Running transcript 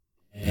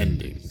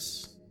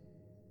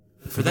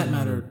for that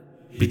matter,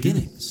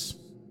 beginnings.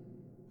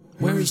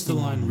 Where is the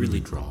line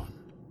really drawn?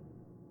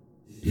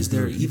 Is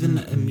there even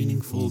a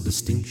meaningful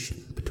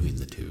distinction between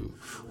the two?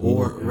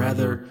 Or,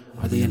 rather,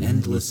 are they an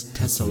endless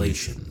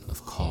tessellation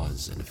of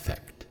cause and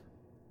effect?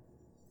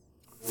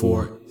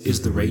 For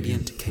is the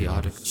radiant,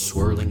 chaotic,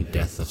 swirling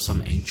death of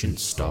some ancient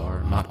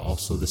star not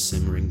also the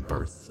simmering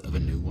birth of a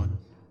new one?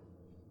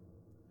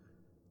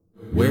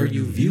 Where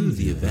you view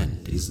the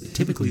event is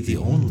typically the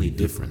only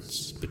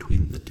difference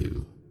between the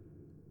two.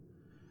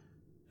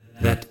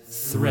 That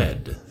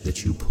thread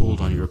that you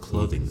pulled on your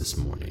clothing this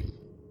morning,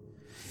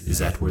 is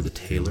that where the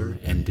tailor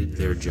ended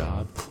their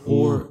job,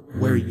 or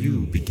where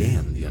you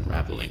began the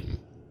unraveling?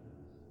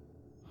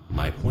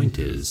 My point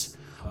is,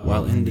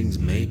 while endings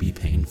may be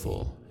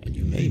painful, and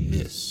you may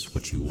miss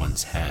what you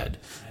once had,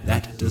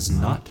 that does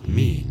not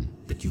mean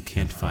that you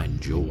can't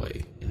find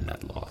joy in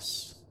that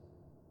loss.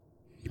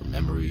 Your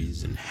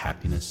memories and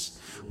happiness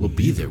will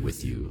be there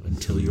with you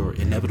until your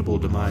inevitable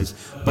demise,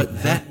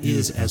 but that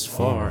is as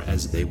far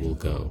as they will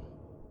go.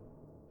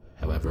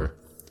 However,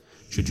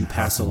 should you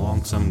pass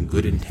along some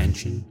good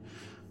intention,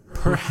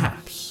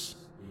 perhaps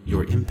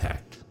your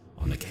impact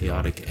on the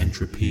chaotic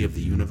entropy of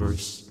the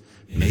universe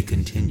may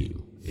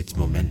continue its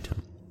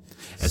momentum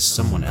as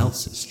someone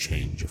else's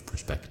change of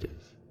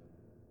perspective.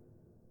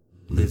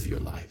 Live your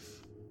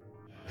life.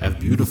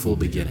 Have beautiful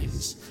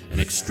beginnings and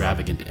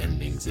extravagant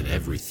endings in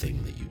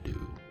everything that you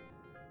do.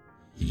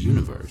 The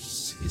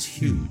universe is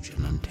huge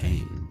and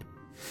untamed,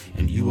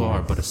 and you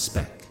are but a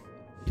speck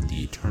in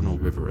the eternal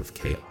river of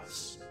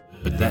chaos.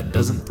 But that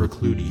doesn't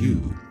preclude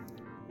you,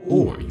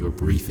 or your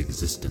brief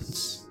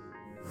existence,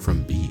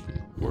 from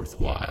being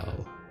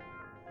worthwhile.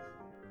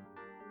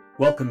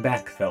 Welcome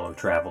back, fellow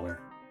traveler,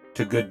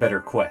 to Good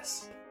Better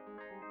Quest.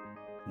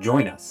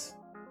 Join us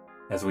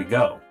as we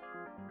go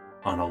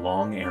on a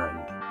long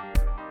errand.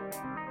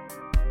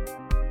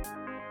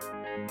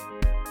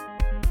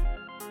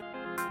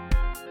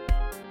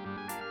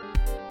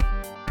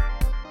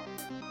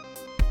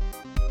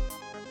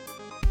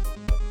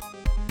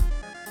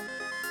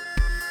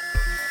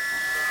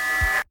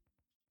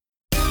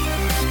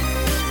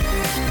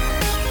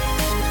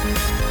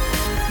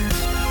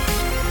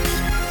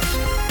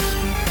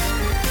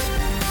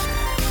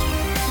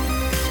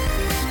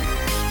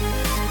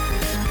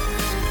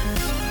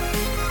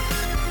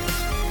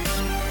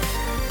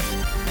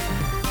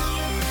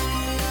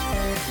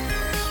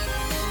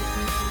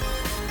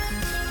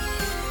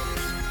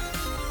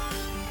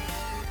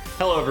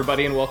 Hello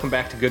everybody and welcome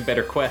back to Good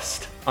Better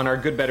Quest. On our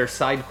Good Better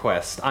side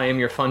quest, I am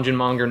your Fungin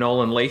Monger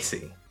Nolan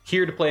Lacey,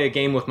 here to play a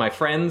game with my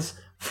friends.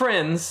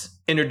 Friends,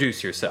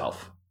 introduce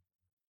yourself.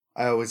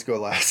 I always go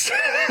last.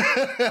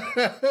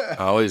 I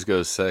always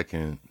go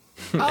second.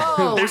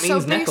 Oh, that so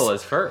means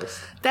Nicola's first.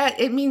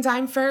 It means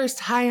I'm first.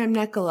 Hi, I'm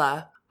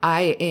Nicola.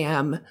 I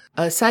am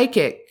a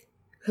psychic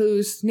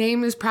whose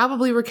name is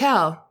probably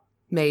Raquel,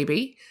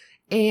 maybe.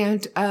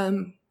 And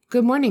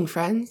good morning,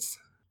 friends.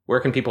 Where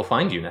can people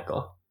find you,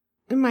 Nicola?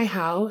 In my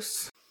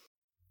house.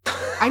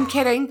 I'm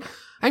kidding.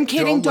 I'm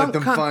kidding. Don't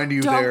let them find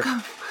you there.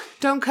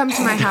 Don't come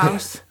to my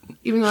house.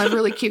 Even though I have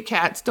really cute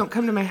cats, don't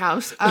come to my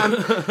house.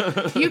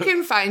 You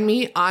can find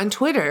me on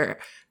Twitter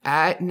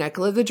at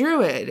Nicola the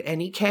Druid.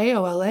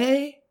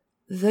 Nekola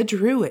the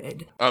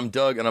Druid. I'm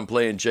Doug, and I'm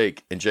playing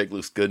Jake, and Jake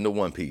looks good in the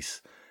One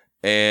Piece.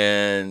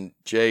 And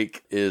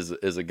Jake is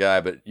a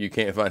guy, but you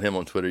can't find him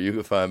on Twitter. You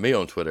can find me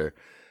on Twitter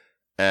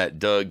at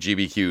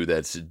DougGBQ.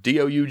 That's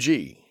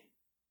DOUG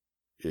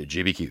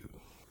GBQ.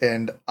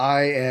 And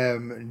I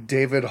am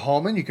David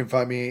Hallman. You can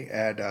find me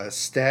at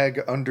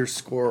stag_horn.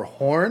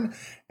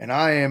 And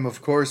I am,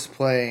 of course,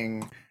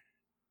 playing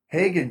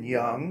Hagen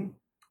Young.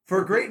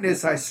 For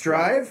greatness I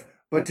strive,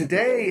 but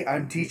today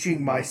I'm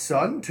teaching my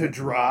son to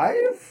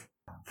drive.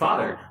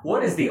 Father,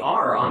 what is the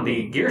R on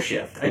the gear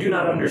shift? I do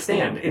not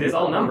understand. It is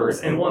all numbers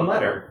and one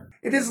letter.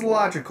 It is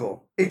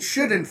logical. It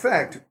should, in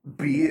fact,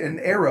 be an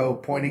arrow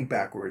pointing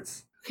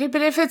backwards. Okay,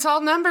 but if it's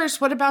all numbers,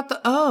 what about the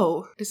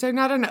O? Is there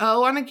not an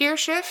O on a gear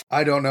shift?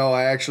 I don't know.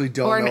 I actually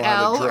don't know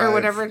how to drive or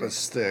whatever a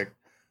stick.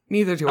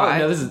 Neither do I.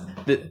 No,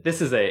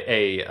 this is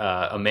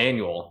a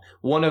manual.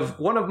 One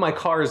of my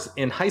cars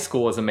in high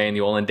school was a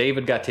manual, and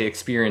David got to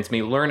experience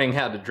me learning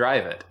how to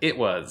drive it. It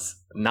was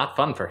not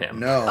fun for him.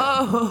 No.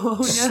 Oh,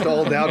 no.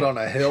 Stalled out on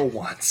a hill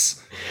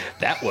once.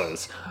 That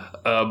was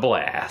a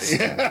blast.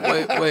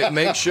 Wait,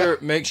 make sure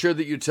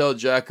that you tell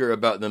Jacker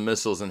about the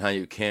missiles and how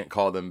you can't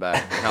call them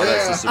back. How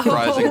that's a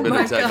surprising bit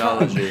of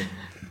technology.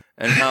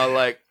 And how,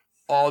 like,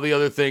 all the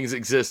other things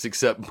exist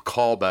except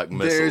callback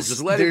missiles.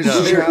 Just let him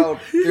know.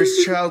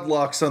 There's child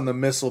locks on the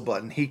missile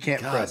button. He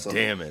can't press them.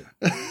 Damn it.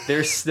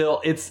 There's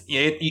still,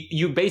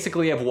 you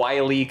basically have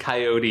Wile E.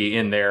 Coyote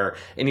in there,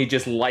 and he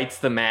just lights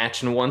the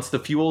match, and once the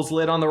fuel's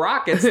lit on the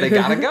rockets, they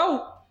gotta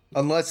go.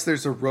 Unless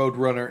there's a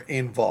Roadrunner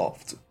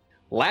involved.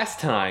 Last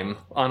time,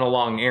 on a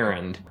long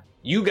errand,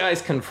 you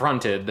guys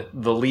confronted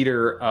the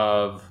leader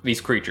of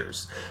these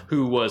creatures,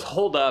 who was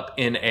holed up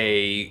in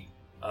a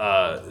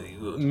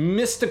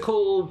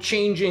mystical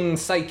changing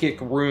psychic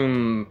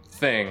room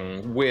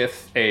thing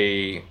with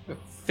a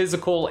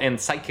physical and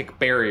psychic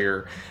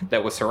barrier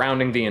that was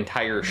surrounding the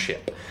entire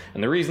ship.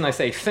 And the reason I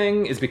say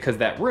thing is because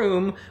that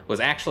room was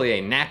actually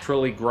a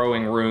naturally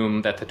growing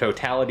room that the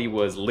totality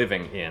was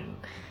living in.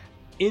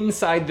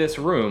 Inside this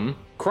room,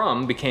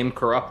 Crumb became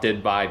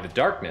corrupted by the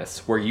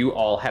darkness, where you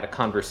all had a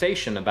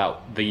conversation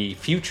about the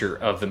future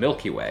of the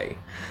Milky Way.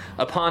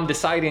 Upon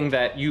deciding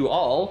that you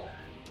all,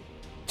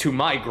 to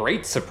my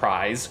great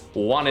surprise,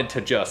 wanted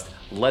to just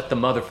let the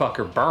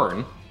motherfucker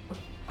burn,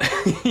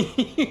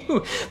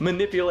 you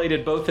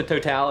manipulated both the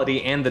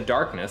totality and the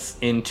darkness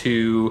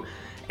into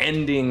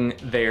ending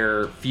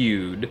their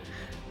feud.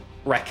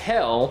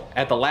 Raquel,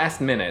 at the last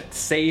minute,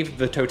 saved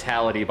the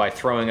totality by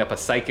throwing up a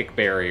psychic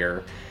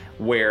barrier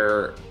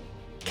where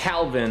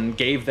Calvin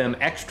gave them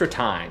extra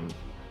time,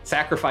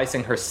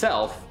 sacrificing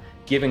herself,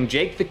 giving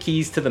Jake the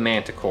keys to the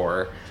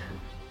Manticore.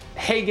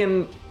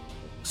 Hagen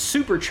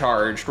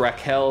supercharged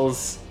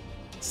Raquel's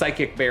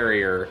psychic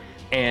barrier,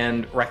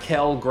 and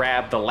Raquel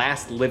grabbed the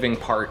last living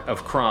part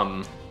of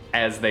Crumb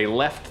as they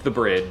left the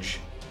bridge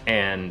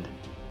and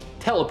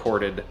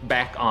teleported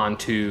back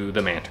onto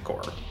the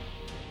Manticore.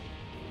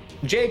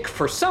 Jake,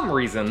 for some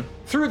reason,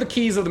 threw the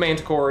keys of the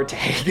Manticore to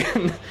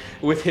Hagen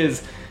with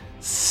his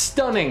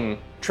stunning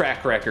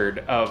track record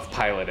of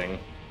piloting.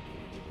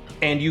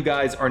 And you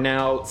guys are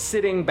now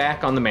sitting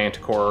back on the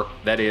Manticore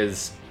that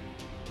is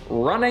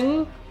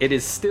running. It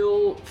is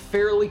still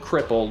fairly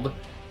crippled.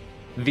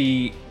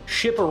 The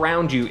ship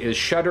around you is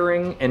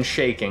shuddering and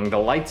shaking. The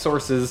light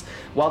sources,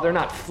 while they're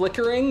not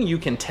flickering, you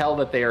can tell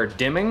that they are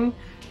dimming,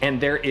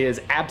 and there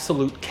is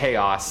absolute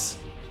chaos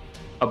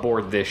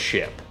aboard this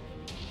ship.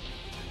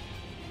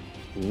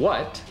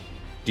 What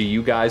do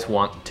you guys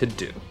want to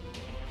do?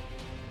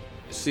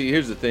 See,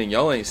 here's the thing.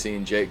 Y'all ain't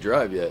seen Jake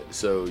drive yet,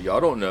 so y'all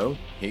don't know.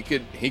 He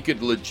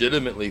could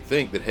legitimately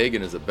think that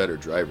Hagen is a better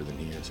driver than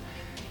he is.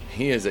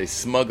 He is a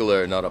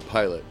smuggler, not a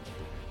pilot.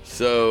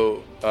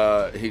 So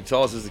he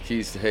tosses the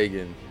keys to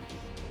Hagen.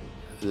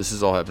 This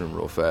is all happening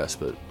real fast,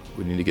 but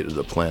we need to get to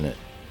the planet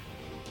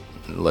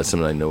and let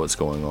somebody know what's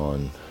going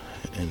on,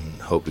 and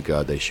hope to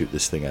God they shoot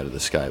this thing out of the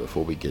sky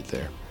before we get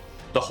there.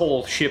 The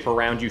whole ship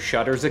around you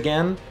shudders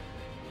again.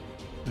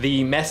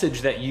 The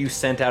message that you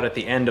sent out at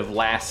the end of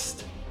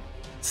last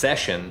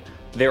session,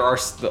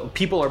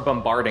 people are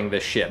bombarding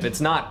this ship. It's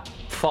not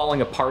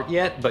falling apart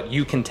yet, but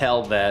you can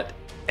tell that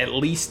at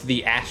least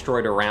the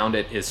asteroid around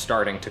it is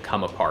starting to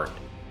come apart.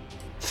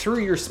 Through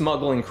your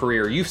smuggling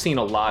career, you've seen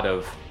a lot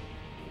of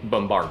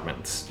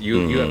bombardments.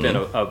 You have been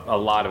a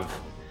lot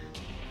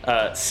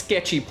of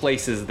sketchy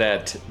places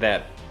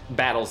that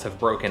battles have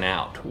broken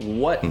out.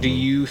 What do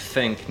you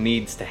think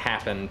needs to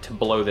happen to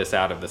blow this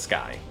out of the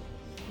sky?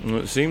 Well,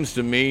 it seems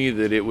to me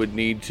that it would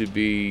need to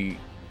be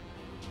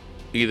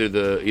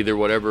either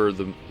whatever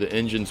the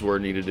engines were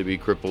needed to be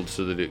crippled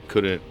so that it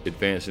couldn't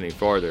advance any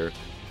farther,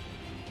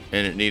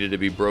 and it needed to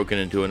be broken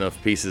into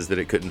enough pieces that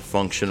it couldn't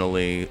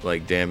functionally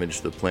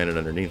damage the planet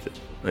underneath it.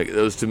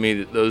 Those to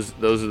me, those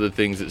are the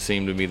things that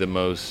seem to me the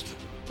most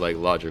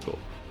logical.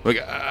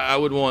 I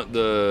would want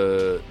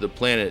the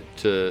planet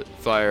to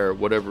fire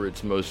whatever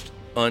its most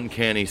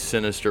uncanny,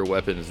 sinister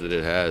weapons that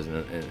it has,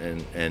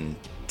 and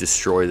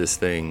destroy this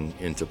thing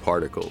into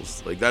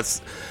particles. I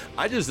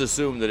just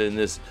assume that in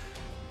this,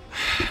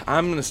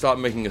 I'm going to stop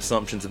making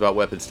assumptions about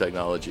weapons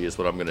technology is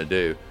what I'm going to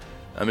do.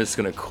 I'm just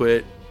going to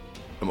quit.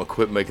 I'm going to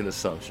quit making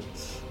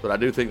assumptions. But I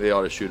do think they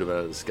ought to shoot them out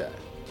of the sky.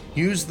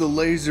 Use the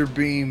laser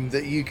beam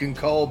that you can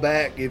call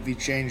back if you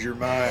change your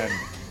mind.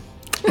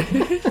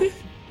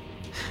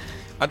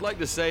 I'd like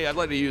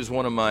to use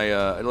one of my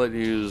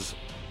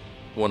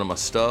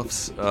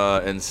stuffs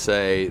and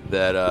say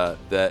that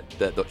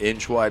the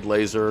inch-wide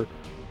laser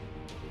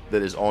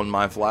that is on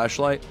my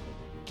flashlight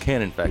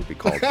can in fact be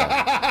called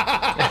back.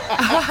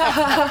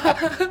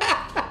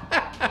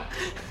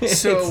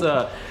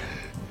 So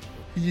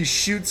you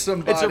shoot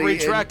somebody. It's a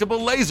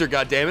retractable laser,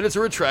 goddammit. It's a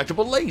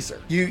retractable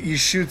laser. You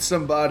shoot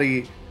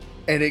somebody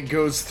and it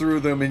goes through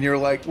them and you're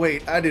like,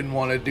 wait, I didn't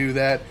want to do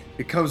that.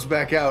 It comes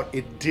back out.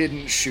 It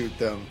didn't shoot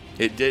them.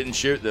 It didn't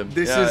shoot them.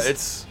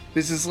 This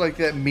is like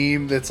that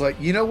meme that's like,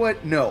 you know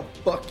what? No,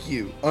 fuck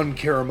you.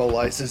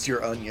 Uncaramelizes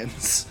your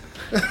onions.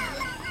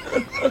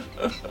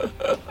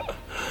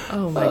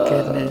 Oh my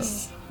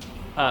goodness.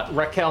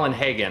 Raquel and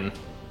Hagen,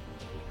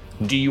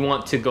 do you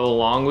want to go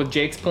along with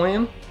Jake's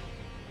plan?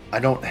 I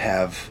don't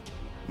have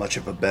much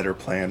of a better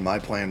plan. My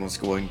plan was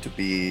going to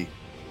be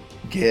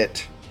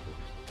get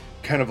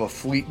kind of a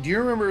fleet. Do you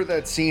remember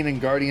that scene in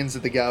Guardians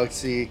of the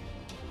Galaxy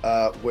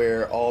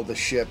where all the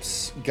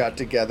ships got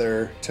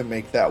together to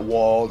make that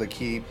wall to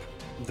keep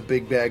the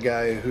big bad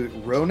guy,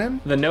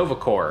 Ronan? The Nova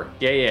Corps.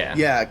 Yeah.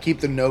 Yeah, keep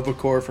the Nova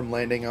Corps from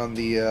landing on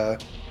the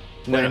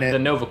planet. No, the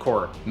Nova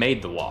Corps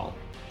made the wall.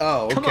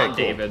 Oh, okay, Come on, cool.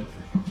 David.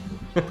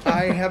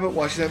 I haven't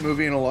watched that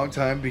movie in a long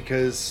time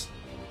because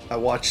I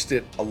watched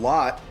it a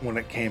lot when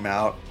it came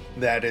out.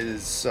 That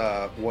is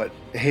what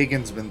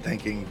Hagen's been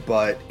thinking.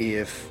 But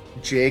if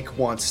Jake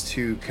wants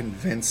to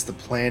convince the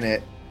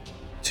planet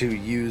to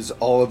use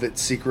all of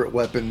its secret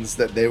weapons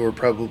that they were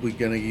probably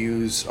going to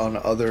use on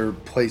other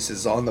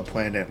places on the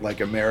planet,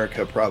 like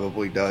America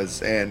probably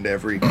does, and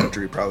every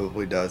country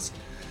probably does,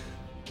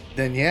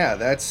 then yeah,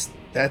 that's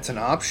an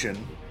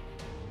option.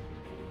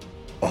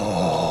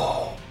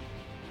 Oh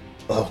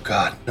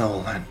God,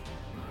 Nolan.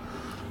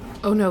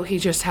 Oh no, he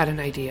just had an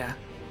idea.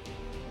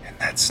 And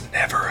that's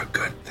never a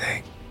good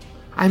thing.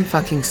 I'm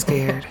fucking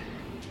scared.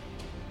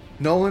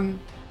 Nolan,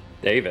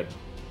 David.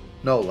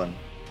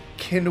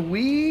 can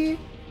we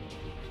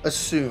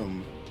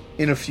assume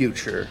in a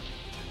future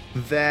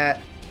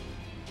that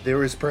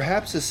there is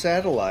perhaps a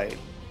satellite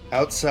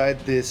outside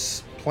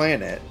this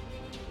planet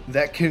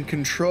that can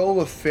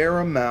control a fair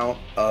amount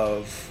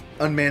of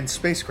unmanned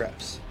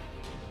spacecrafts?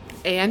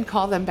 And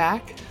call them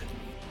back?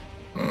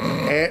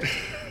 And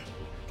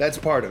that's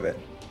part of it.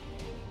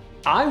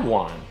 I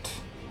want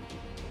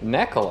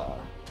Nekala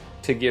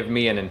to give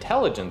me an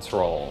intelligence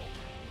roll,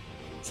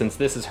 since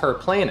this is her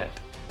planet,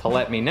 to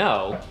let me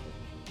know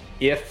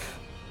if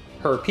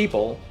her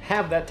people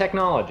have that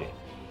technology.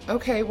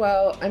 Okay,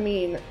 well, I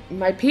mean,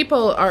 my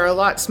people are a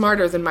lot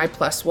smarter than my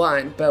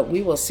 +1, but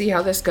we will see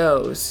how this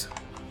goes.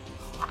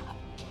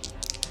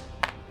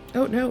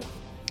 Oh, no.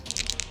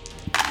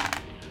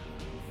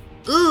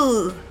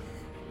 Ooh.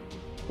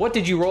 What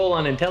did you roll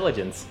on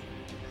intelligence?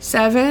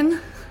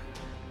 7?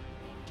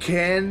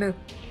 Can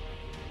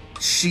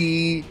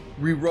she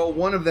re-roll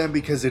one of them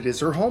because it is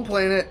her home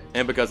planet?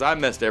 And because I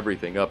messed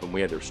everything up and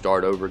we had to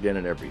start over again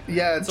and everything.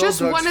 Yeah, it's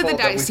Just all Doug's one of the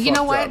fault that we dice. You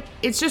know fucked what? up.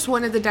 It's just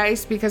one of the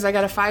dice because I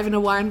got a 5 and a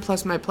 1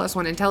 plus my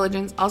 +1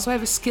 intelligence. Also, I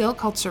have a skill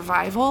called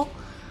survival.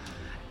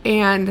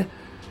 And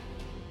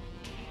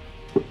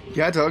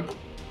Yeah, Doug.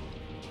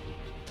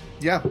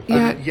 Yeah.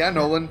 Yeah.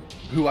 Nolan,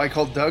 who I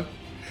called Doug.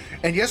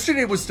 And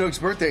yesterday was Doug's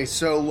birthday,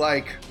 so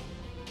like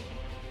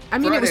I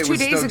mean, it was Friday 2 was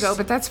days Doug's- ago,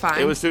 but that's fine.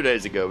 It was 2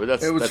 days ago, but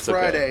that's it was that's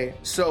Friday. Okay.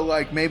 So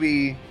like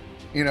maybe,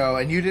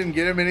 and you didn't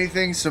get him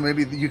anything, so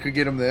maybe you could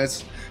get him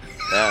this.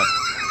 Yeah.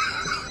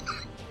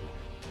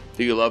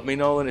 Do you love me,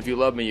 Nolan? If you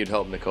love me, you'd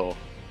help Nicole.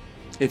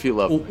 If you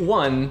love me.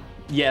 One,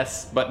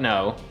 yes, but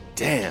no.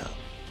 Damn.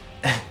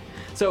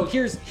 So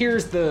here's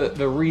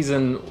the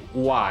reason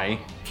why.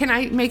 Can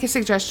I make a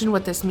suggestion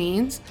what this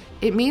means?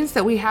 It means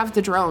that we have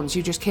the drones,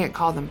 you just can't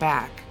call them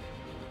back.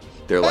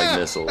 They're like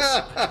missiles.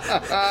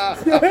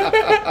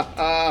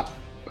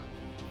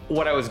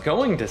 What I was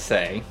going to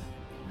say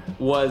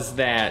was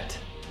that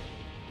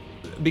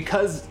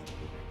because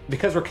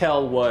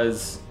Raquel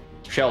was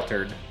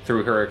sheltered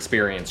through her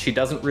experience, she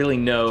doesn't really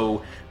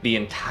know the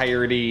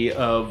entirety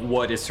of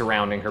what is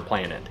surrounding her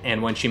planet.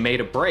 And when she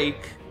made a break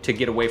to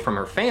get away from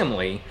her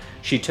family,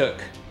 she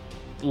took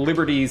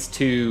liberties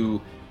to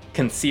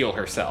conceal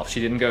herself.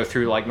 She didn't go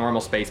through like normal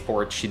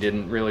spaceports. She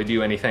didn't really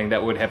do anything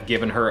that would have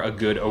given her a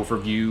good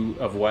overview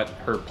of what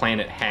her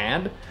planet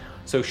had.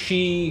 So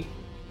she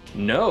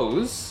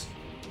knows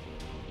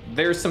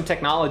there's some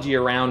technology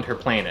around her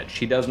planet.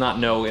 She does not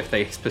know if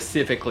they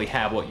specifically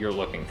have what you're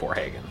looking for,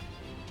 Hagen.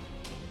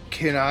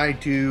 Can I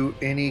do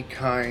any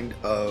kind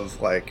of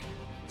like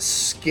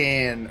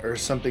scan or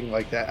something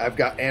like that? I've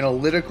got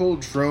analytical,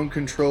 drone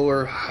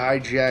controller,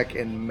 hijack,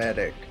 and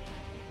medic.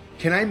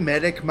 Can I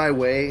medic my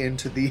way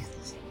into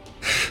these?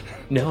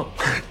 No.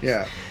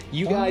 Yeah.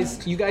 You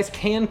guys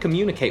can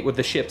communicate with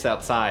the ships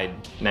outside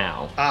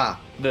now. Ah,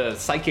 The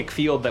psychic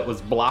field that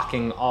was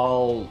blocking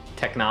all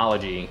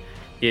technology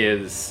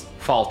is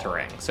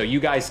faltering. So you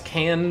guys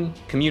can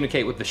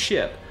communicate with the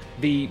ship.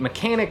 The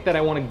mechanic that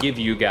I want to give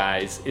you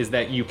guys is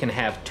that you can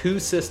have 2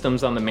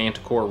 systems on the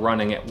Manticore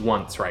running at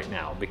once right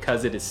now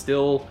because it is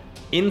still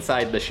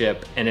inside the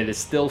ship and it is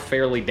still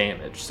fairly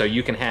damaged. So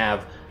you can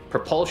have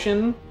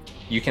propulsion,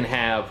 you can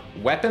have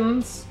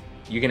weapons,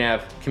 you can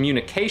have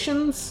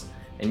communications,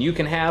 and you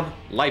can have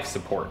life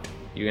support.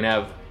 You can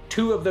have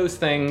 2 of those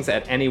things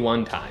at any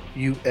one time.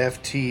 you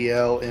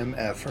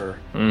FTLMFer.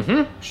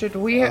 Should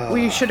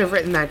we should have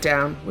written that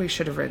down. We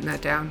should have written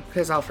that down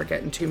because I'll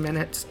forget in 2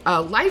 minutes.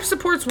 Life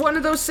support's one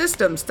of those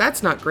systems.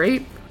 That's not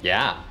great.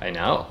 Yeah, I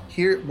know.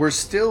 Here, we're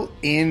still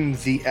in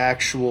the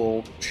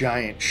actual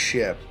giant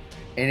ship.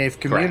 And if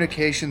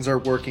communications are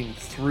working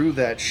through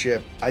that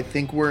ship, I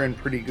think we're in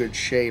pretty good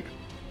shape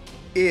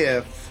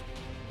if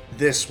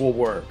this will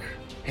work.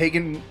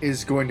 Hagen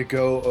is going to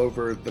go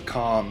over the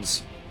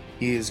comms.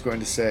 He is going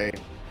to say,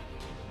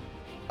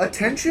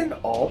 "Attention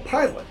all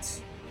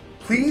pilots.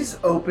 Please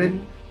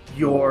open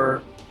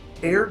your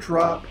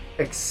airdrop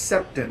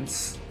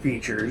acceptance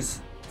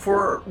features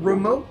for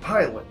remote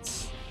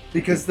pilots,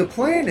 because the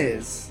plan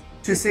is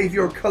to save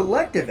your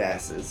collective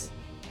asses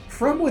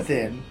from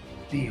within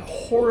the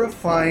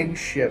horrifying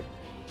ship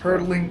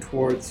hurtling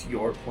towards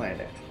your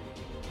planet."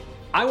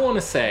 I want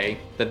to say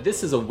that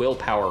this is a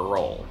willpower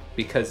roll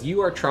because you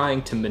are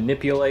trying to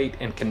manipulate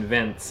and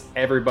convince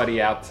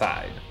everybody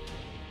outside.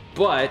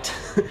 But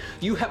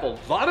you have a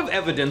lot of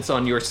evidence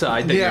on your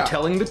side that Yeah. you're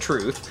telling the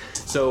truth.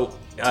 So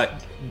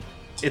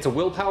it's a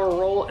willpower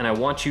roll, and I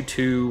want you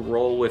to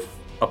roll with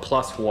a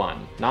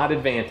 +1. Not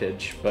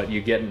advantage, but you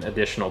get an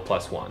additional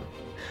 +1.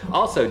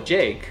 Also,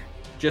 Jake,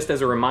 just as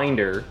a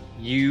reminder,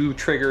 you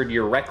triggered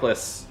your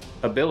reckless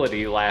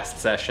ability last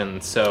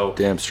session, so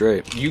Damn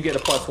straight. you get a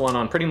 +1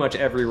 on pretty much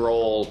every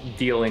roll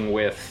dealing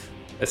with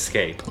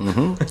escape,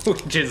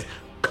 which is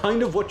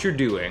kind of what you're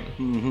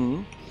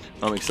doing.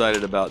 I'm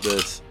excited about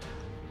this.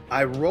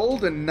 I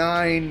rolled a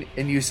 9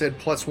 and you said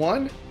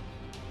 +1?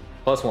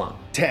 +1.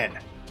 10.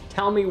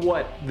 Tell me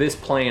what this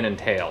plan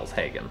entails,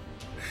 Hagen.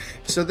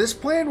 So this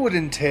plan would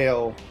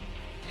entail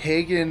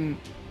Hagen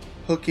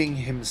hooking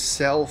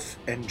himself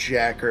and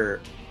Jacker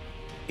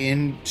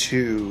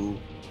into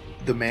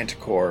the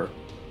Manticore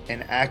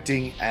and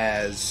acting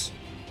as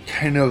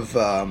kind of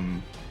a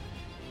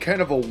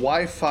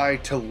Wi-Fi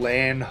to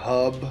LAN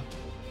hub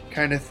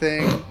kind of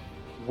thing,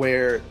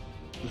 where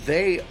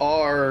they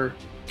are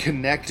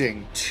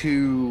connecting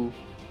to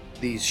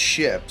these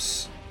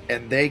ships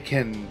and they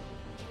can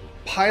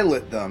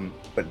pilot them,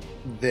 but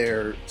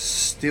they're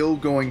still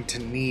going to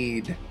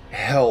need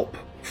help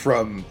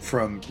from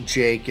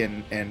Jake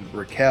and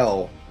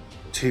Raquel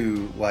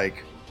to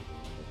like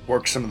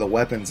work some of the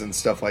weapons and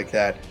stuff like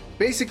that.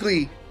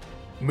 Basically,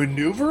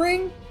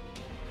 maneuvering,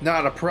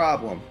 not a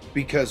problem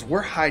because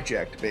we're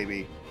hijacked,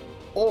 baby,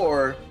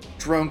 or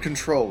drone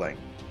controlling.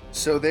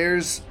 So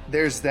there's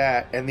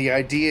that, and the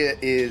idea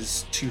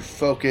is to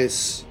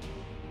focus.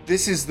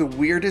 This is the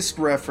weirdest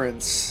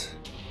reference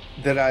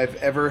that I've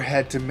ever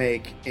had to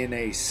make in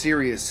a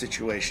serious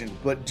situation,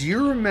 but do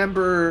you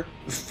remember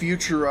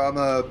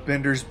Futurama,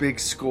 Bender's Big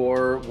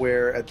Score,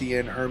 where at the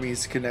end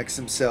Hermes connects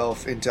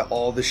himself into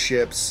all the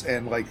ships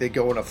and like they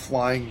go in a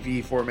flying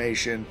V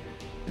formation,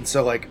 and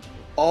so like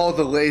all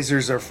the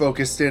lasers are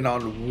focused in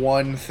on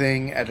one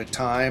thing at a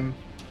time,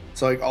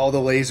 so like all the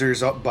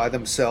lasers up by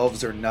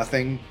themselves are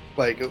nothing,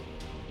 like,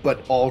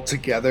 but all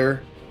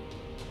together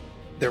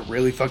they're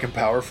really fucking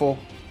powerful.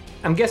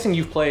 I'm guessing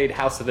you've played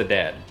House of the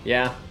Dead,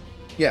 yeah?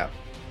 Yeah.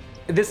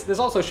 This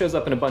also shows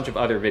up in a bunch of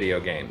other video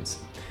games.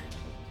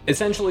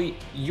 Essentially,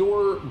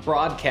 you're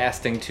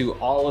broadcasting to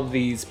all of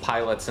these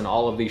pilots and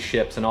all of these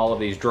ships and all of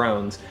these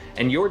drones,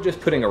 and you're just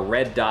putting a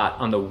red dot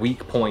on the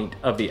weak point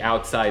of the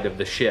outside of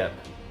the ship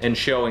and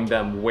showing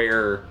them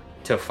where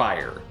to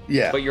fire.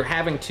 Yeah. But you're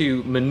having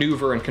to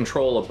maneuver and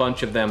control a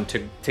bunch of them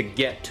to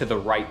get to the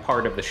right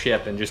part of the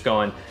ship and just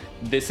going,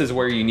 this is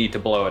where you need to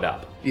blow it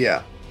up.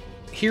 Yeah.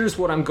 Here's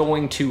what I'm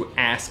going to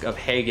ask of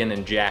Hagen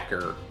and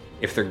Jacker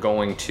if they're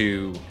going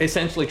to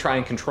essentially try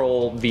and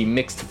control the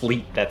mixed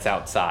fleet that's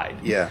outside.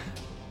 Yeah.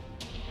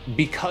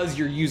 Because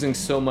you're using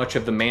so much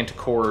of the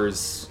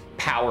Manticore's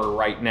power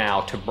right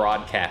now to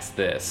broadcast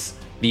this,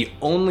 the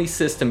only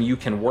system you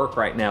can work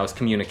right now is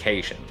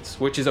communications,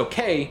 which is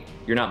okay.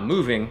 You're not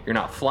moving, you're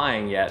not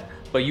flying yet,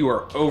 but you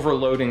are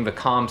overloading the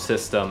comm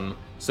system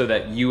so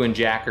that you and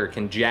Jacker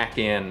can jack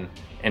in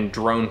and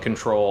drone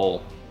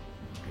control.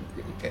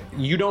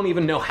 You don't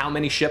even know how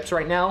many ships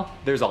right now.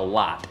 There's a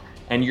lot.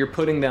 And you're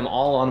putting them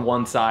all on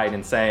one side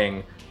and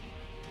saying,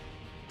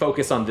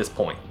 focus on this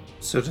point.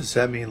 So does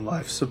that mean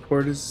life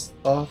support is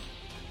off?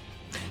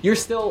 You're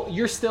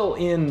still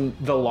in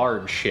the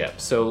large ship,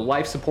 so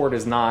life support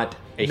is not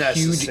a huge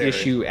Necessary.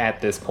 issue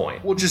at this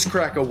point. We'll just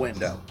crack a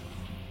window.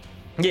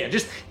 Yeah,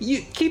 just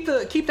you keep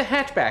the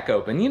hatchback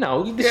open. You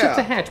know, the ship's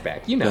a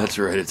hatchback. You know, That's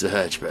right, it's a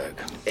hatchback.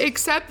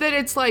 Except that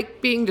it's like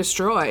being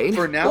destroyed.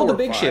 For now, well, the we're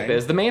big ship fine.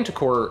 is the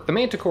Manticore. The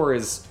Manticore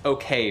is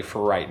okay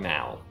for right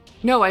now.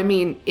 No, I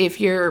mean, if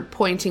you're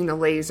pointing the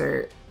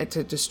laser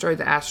to destroy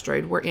the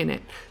asteroid, we're in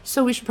it.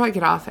 So we should probably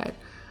get off it.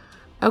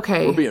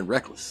 Okay. We're being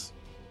reckless.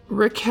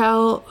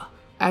 Raquel,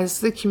 as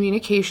the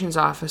communications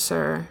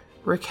officer,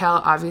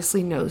 Raquel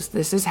obviously knows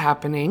this is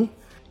happening.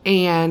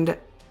 And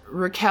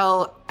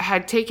Raquel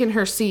had taken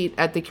her seat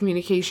at the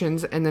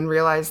communications and then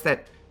realized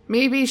that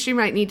maybe she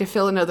might need to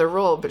fill another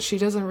role, but she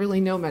doesn't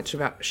really know much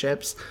about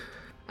ships.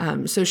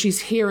 So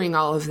she's hearing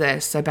all of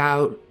this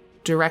about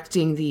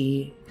directing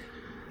the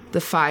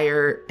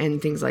fire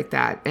and things like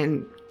that,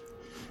 and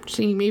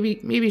she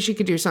maybe she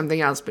could do something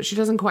else, but she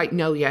doesn't quite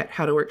know yet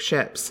how to work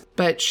ships.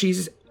 But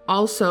she's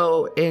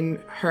also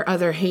in her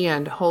other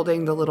hand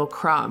holding the little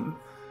crumb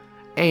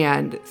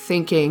and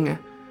thinking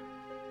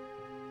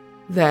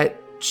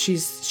that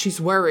she's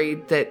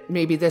worried that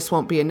maybe this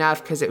won't be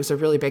enough because it was a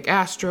really big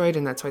asteroid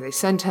and that's why they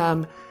sent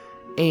him.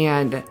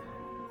 And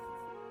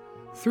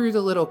through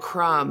the little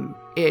crumb,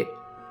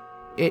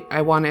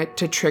 I want it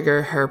to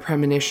trigger her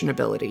premonition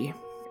ability.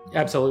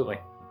 Absolutely.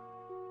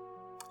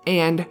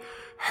 And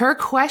her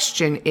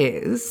question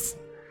is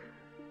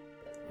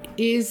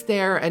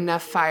there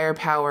enough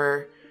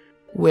firepower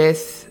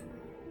with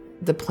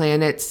the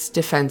planet's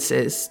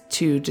defenses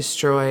to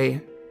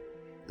destroy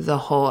the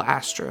whole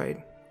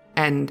asteroid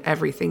and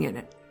everything in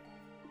it?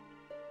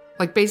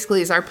 Like,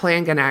 basically, is our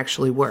plan going to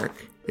actually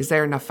work? Is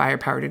there enough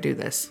firepower to do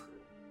this?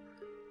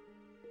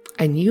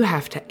 And you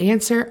have to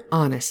answer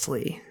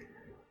honestly.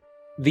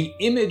 The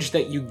image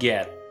that you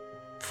get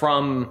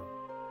from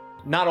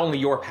not only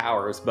your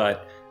powers,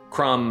 but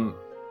Crumb,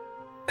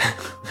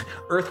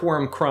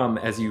 Earthworm Crumb,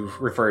 as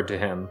you've referred to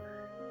him,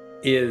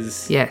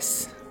 is...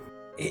 Yes.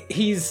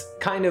 He's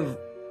kind of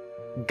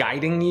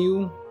guiding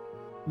you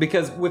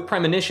Because with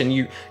premonition,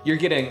 you're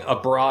getting a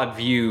broad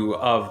view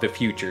of the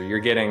future. You're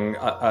getting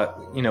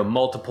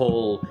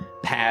multiple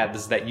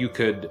paths that you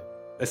could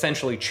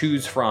essentially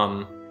choose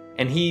from,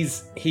 and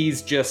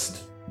he's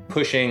just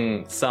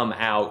pushing some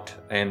out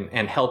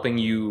and helping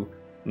you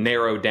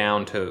narrow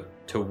down to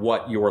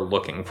what you're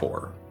looking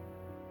for.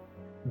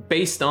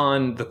 Based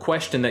on the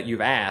question that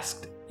you've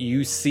asked,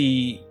 you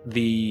see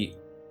the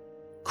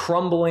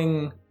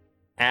crumbling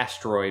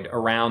asteroid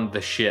around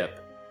the ship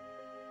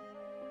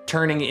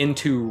turning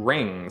into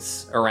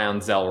rings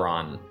around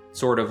Zelron,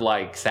 sort of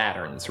like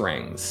Saturn's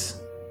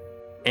rings.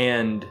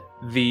 And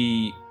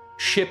the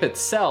ship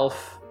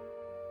itself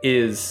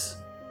is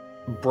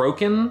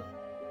broken.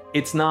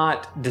 It's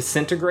not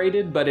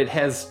disintegrated, but it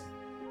has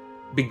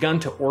begun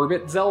to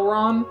orbit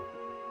Zelron.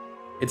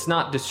 It's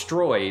not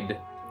destroyed.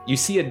 You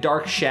see a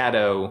dark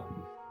shadow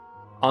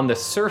on the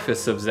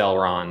surface of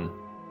Zelron,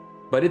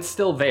 but it's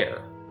still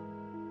there.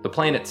 The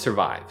planet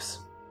survives.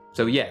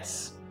 So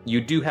yes,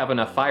 you do have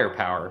enough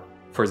firepower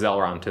for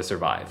Zelron to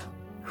survive.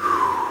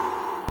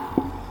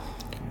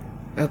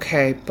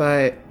 Okay,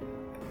 but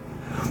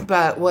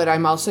what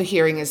I'm also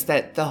hearing is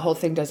that the whole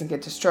thing doesn't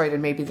get destroyed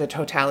and maybe the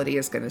totality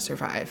is going to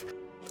survive.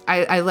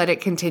 I let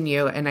it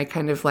continue and I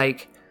kind of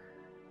like,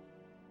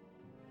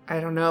 I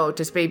don't know,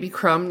 does Baby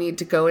Crumb need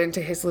to go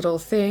into his little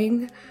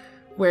thing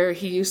where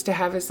he used to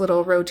have his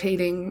little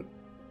rotating...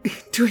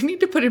 Do I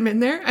need to put him in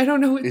there? I don't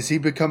know. Is he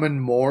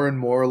becoming more and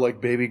more like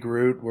Baby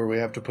Groot, where we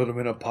have to put him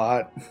in a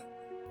pot?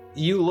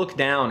 You look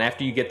down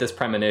after you get this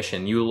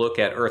premonition. You look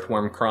at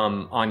Earthworm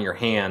Crumb on your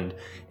hand,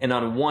 and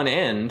on one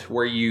end,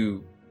 where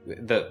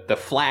the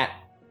flat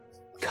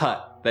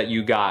cut that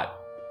you got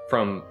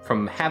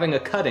from having a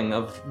cutting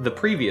of the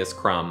previous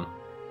crumb,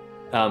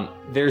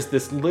 there's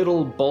this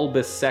little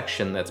bulbous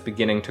section that's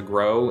beginning to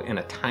grow, and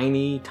a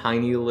tiny,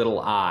 tiny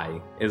little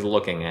eye is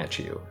looking at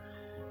you.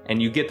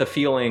 And you get the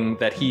feeling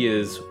that he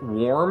is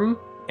warm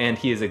and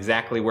he is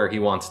exactly where he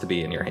wants to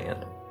be in your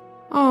hand.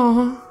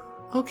 Oh,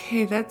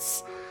 okay,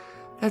 that's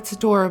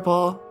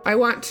adorable. I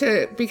want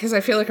to, because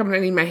I feel like I'm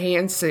going to need my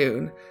hand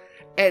soon.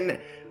 And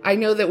I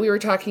know that we were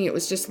talking it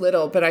was just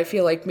little, but I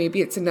feel like maybe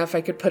it's enough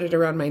I could put it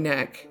around my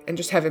neck and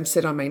just have him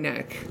sit on my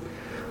neck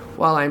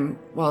while I'm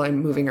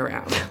moving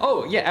around.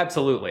 Oh, yeah,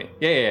 absolutely.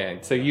 Yeah.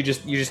 So you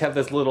just have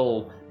this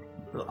little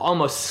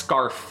almost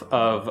scarf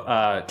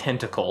of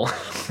tentacle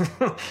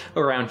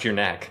around your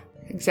neck.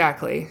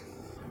 Exactly.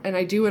 And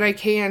I do what I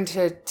can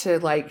to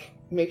like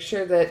make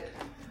sure that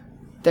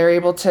they're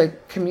able to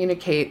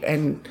communicate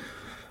and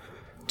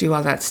do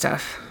all that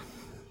stuff.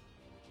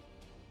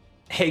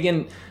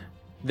 Hagen,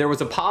 there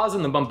was a pause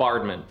in the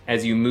bombardment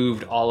as you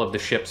moved all of the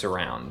ships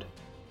around.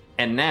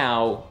 And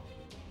now,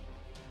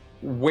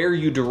 where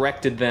you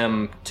directed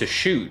them to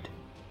shoot,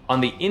 on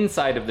the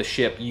inside of the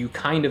ship, you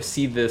kind of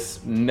see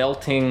this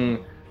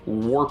melting,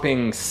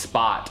 warping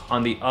spot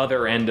on the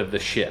other end of the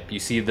ship. You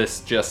see this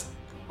just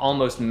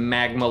almost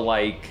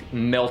magma-like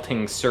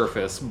melting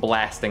surface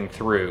blasting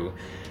through.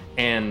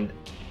 And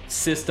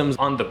systems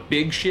on the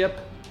big ship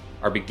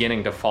are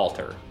beginning to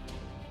falter.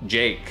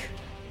 Jake,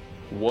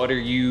 what are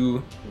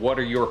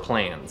your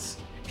plans?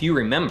 If you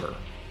remember,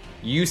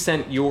 you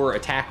sent your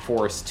attack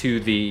force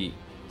to the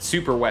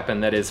super weapon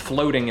that is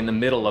floating in the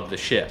middle of the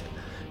ship.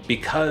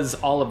 Because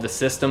all of the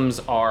systems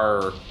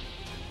are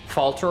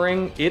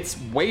faltering, it's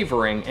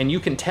wavering, and you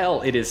can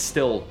tell it is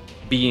still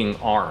being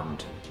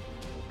armed.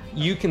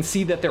 You can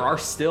see that there are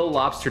still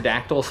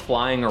lobsterdactyls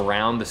flying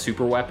around the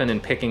super weapon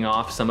and picking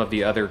off some of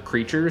the other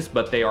creatures,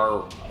 but they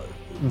are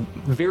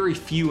very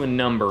few in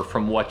number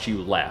from what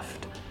you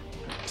left.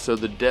 So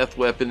the death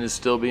weapon is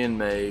still being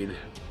made,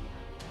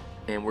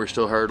 and we're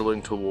still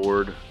hurtling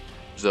toward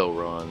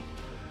Zelron.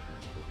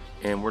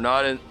 And we're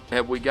not in...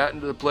 Have we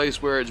gotten to the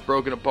place where it's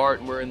broken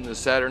apart and we're in the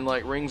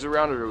Saturn-like rings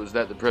around it, or was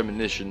that the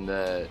premonition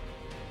that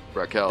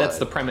Raquel That's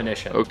had? The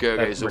premonition.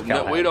 Okay, so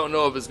we don't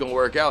know if it's going to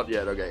work out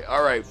yet. Okay,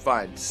 all right,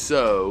 fine.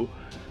 So,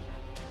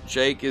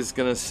 Jake is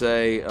going to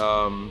say,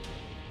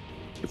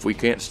 if we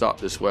can't stop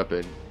this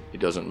weapon, it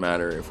doesn't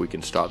matter if we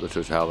can stop the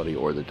totality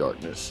or the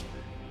darkness.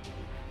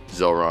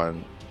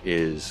 Zelron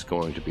is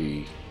going to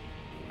be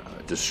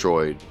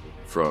destroyed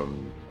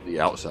from the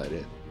outside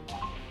in.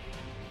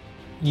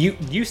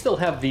 You still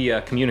have the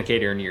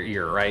communicator in your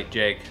ear, right,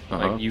 Jake?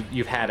 Uh-huh. Like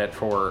you've had it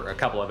for a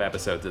couple of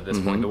episodes at this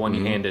point. The one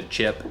you handed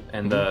Chip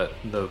and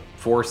the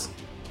Force.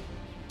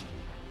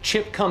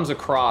 Chip comes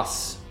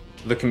across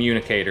the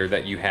communicator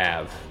that you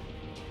have.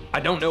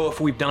 I don't know if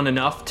we've done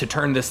enough to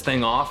turn this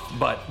thing off,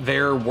 but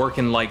they're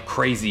working like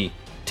crazy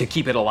to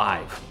keep it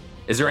alive.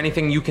 Is there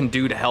anything you can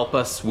do to help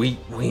us? We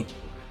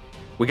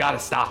gotta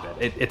stop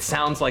it. It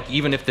sounds like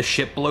even if the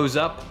ship blows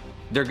up,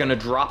 they're gonna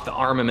drop the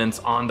armaments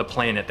on the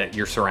planet that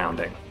you're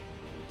surrounding.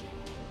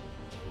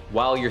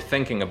 While you're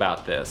thinking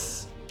about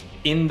this,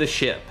 in the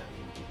ship,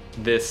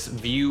 this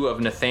view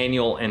of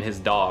Nathaniel and his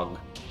dog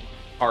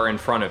are in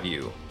front of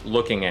you,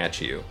 looking at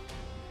you.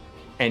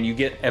 And you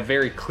get a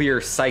very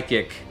clear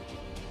psychic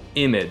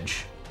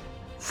image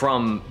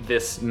from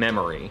this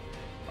memory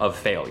of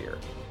failure.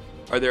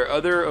 Are there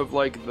other of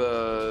like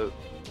the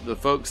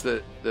folks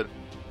that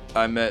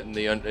I met in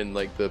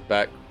the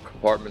back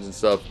compartments and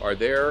stuff,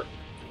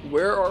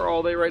 where are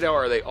all they right now?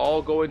 Are they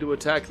all going to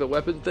attack the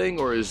weapon thing,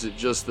 or is it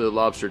just the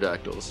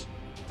lobsterdactyls?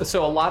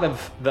 So a lot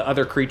of the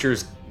other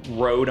creatures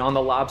rode on the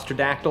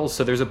lobsterdactyls,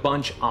 so there's a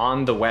bunch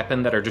on the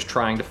weapon that are just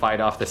trying to fight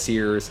off the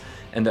seers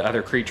and the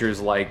other creatures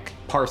like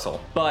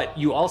Parcel. But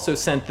you also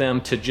sent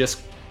them to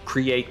just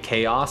create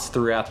chaos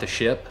throughout the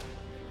ship.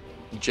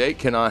 Jake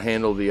cannot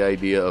handle the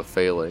idea of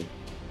failing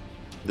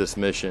this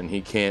mission.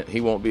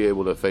 He won't be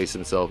able to face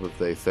himself if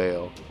they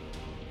fail.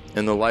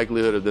 And the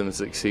likelihood of them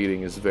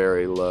succeeding is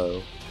very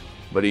low.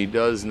 But he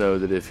does know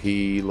that if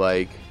he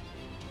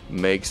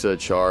makes a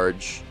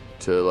charge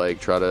to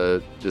try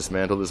to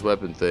dismantle this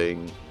weapon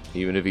thing,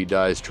 even if he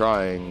dies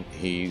trying,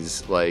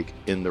 he's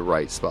in the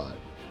right spot.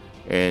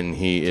 And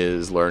he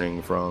is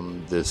learning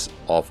from this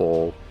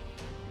awful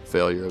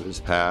failure of his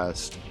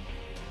past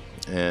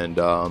and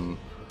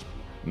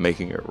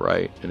making it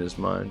right in his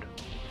mind.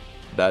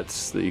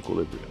 That's the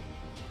equilibrium.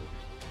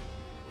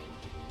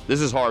 This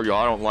is hard, y'all.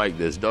 I don't like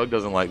this. Doug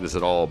doesn't like this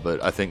at all,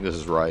 but I think this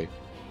is right.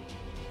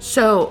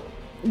 So,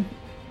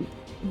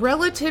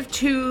 relative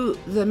to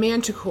the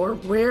Manticore,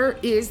 where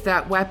is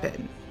that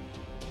weapon?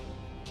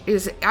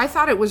 I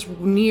thought it was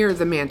near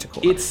the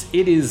Manticore.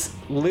 It is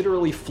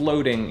literally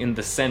floating in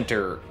the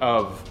center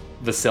of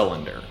the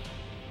cylinder.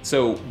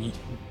 So,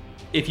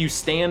 if you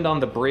stand on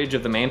the bridge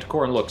of the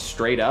Manticore and look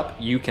straight up,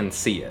 you can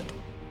see it.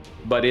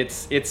 But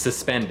it's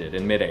suspended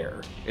in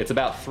midair. It's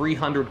about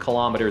 300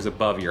 kilometers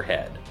above your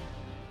head.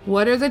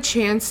 What are the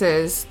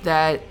chances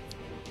that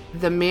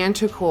the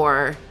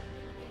Manticore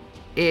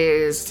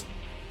is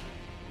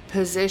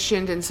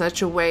positioned in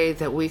such a way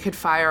that we could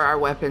fire our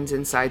weapons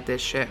inside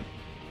this ship?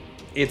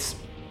 It's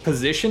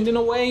positioned in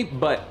a way,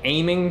 but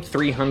aiming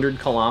 300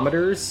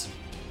 kilometers,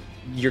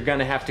 you're going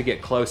to have to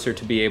get closer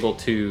to be able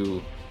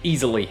to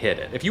easily hit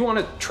it. If you want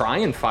to try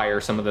and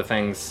fire some of the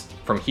things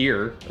from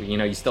here,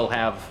 you still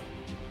have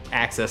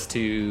access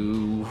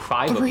to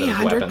 5 of those weapons.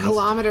 300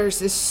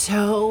 kilometers is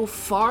so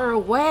far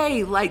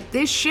away.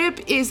 This ship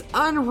is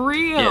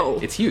unreal.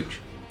 Yeah, it's huge.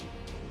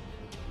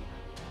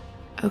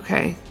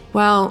 Okay,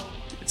 well...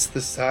 It's the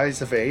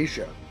size of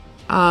Asia.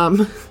 I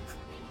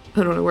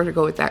don't know where to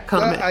go with that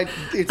comment.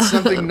 It's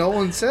something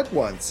Nolan said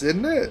once,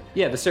 isn't it?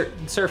 Yeah, the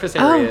surface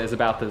area is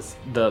about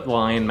the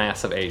lion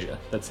mass of Asia.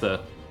 That's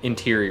the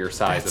interior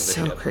size That's of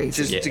the so ship.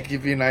 crazy. Just to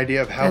give you an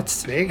idea of how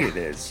big it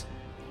is.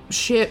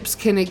 Ships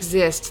can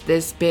exist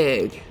this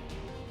big,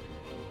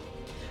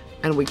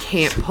 and we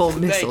can't pull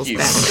missiles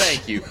back.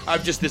 Thank you.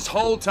 I've just this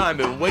whole time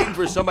been waiting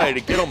for somebody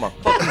to get on my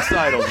fucking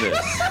side on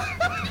this.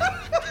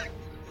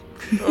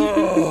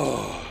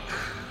 Oh.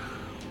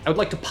 I would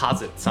like to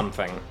posit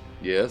something.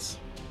 Yes.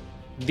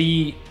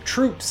 The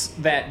troops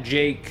that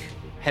Jake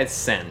has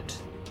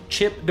sent,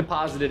 Chip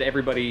deposited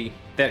everybody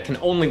that can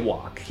only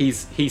walk. He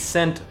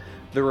sent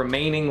the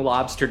remaining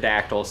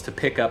lobsterdactyls to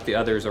pick up the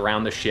others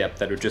around the ship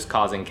that are just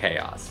causing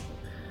chaos.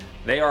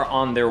 They are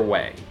on their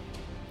way.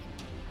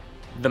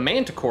 The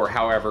Manticore,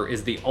 however,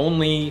 is the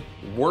only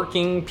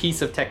working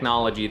piece of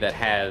technology that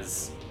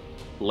has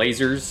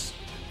lasers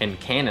and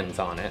cannons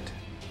on it.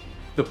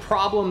 The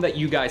problem that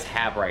you guys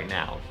have right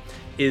now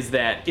is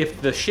that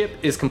if the ship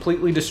is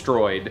completely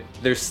destroyed,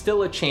 there's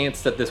still a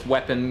chance that this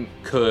weapon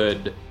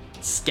could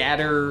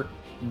scatter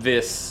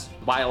this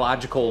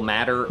biological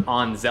matter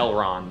on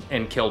Zelron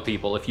and kill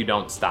people if you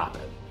don't stop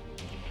it.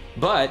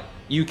 But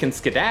you can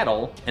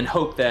skedaddle and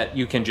hope that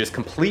you can just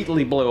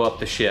completely blow up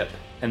the ship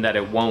and that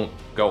it won't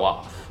go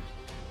off.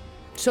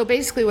 So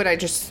basically what I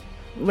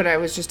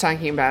was just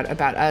talking about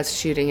us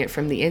shooting it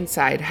from the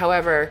inside.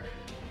 However,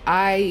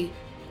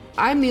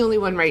 I'm the only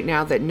one right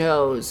now that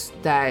knows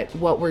that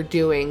what we're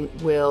doing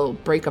will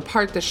break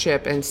apart the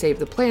ship and save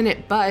the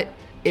planet, but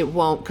it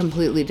won't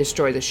completely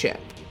destroy the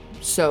ship.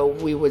 So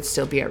we would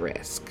still be at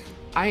risk.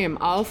 I am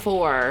all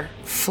for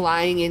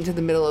flying into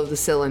the middle of the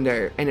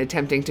cylinder and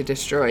attempting to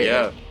destroy it.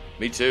 Yeah,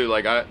 me too.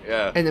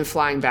 And then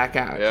flying back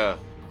out. Yeah.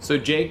 So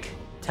Jake,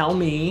 tell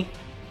me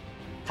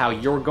how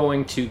you're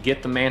going to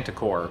get the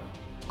Manticore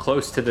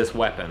close to this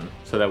weapon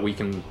so that we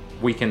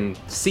can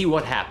see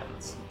what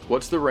happens.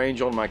 What's the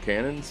range on my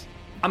cannons?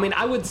 I mean,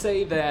 I would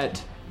say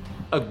that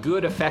a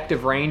good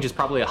effective range is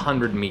probably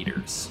 100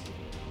 meters.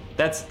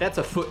 That's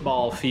a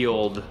football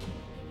field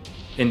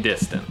in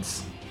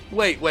distance.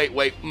 Wait.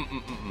 Wait.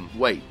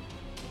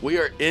 We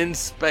are in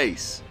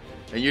space,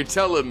 and you're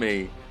telling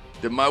me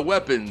that my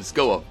weapons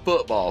go a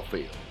football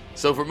field.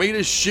 So for me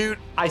to shoot...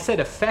 I said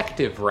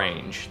effective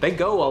range. They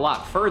go a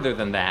lot further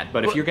than that,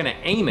 but if you're going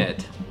to aim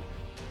it...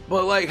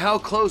 But how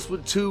close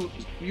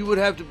you would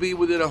have to be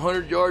within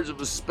 100 yards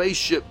of a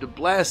spaceship to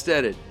blast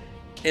at it.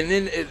 And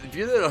then if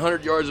you're at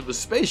 100 yards of a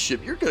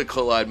spaceship, you're going to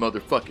collide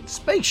motherfucking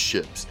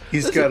spaceships.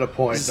 He's got a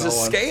point. It's a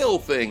scale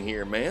thing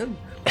here, man.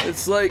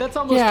 It's that's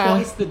almost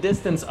twice the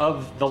distance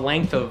of the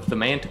length of the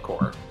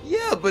Manticore.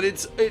 Yeah, but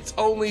it's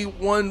only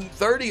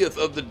 1/30th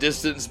of the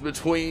distance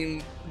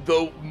between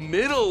the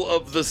middle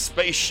of the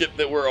spaceship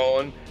that we're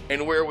on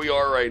and where we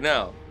are right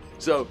now.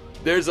 So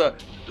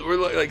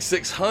we're like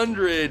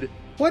 600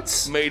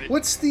 What's Made it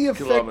the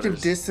effective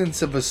kilometers.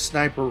 distance of a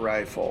sniper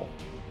rifle?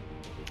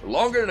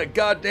 Longer than a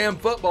goddamn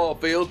football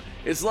field.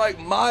 It's like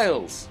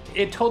miles.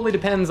 It totally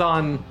depends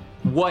on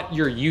what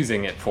you're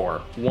using it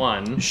for.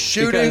 One,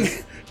 Shooting.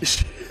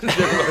 because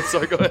Never mind,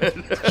 sorry, go ahead.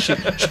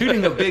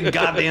 shooting a big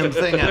goddamn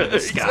thing out of the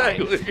sky.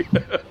 Exactly.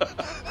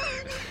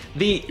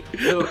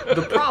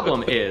 The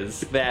problem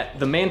is that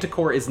the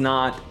Manticore is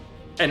not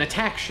an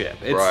attack ship.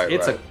 It's Right.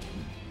 a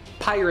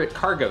pirate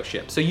cargo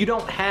ship. So you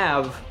don't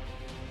have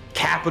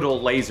capital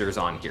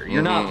lasers on here.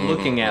 You're not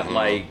looking at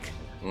like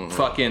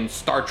fucking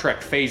Star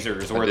Trek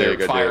phasers where they're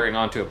firing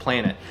onto a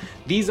planet.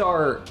 These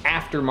are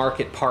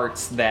aftermarket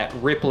parts that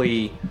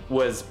Ripley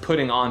was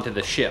putting onto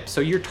the ship. So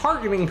your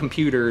targeting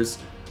computers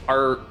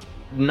are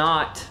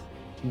not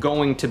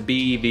going to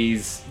be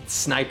these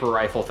sniper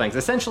rifle things.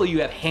 Essentially,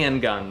 you have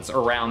handguns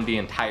around the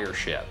entire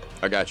ship.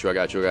 I got you.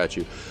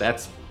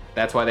 That's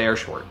why they are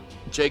short.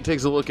 Jake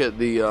takes a look at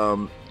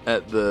the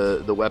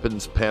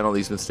weapons panel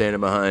he's been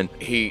standing behind.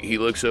 He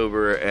looks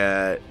over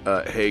at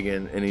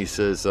Hagen and he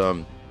says,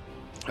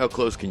 how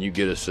close can you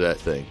get us to that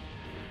thing?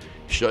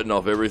 Shutting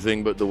off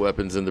everything but the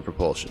weapons and the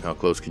propulsion. How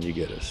close can you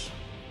get us?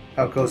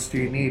 How close do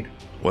you need?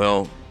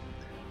 Well,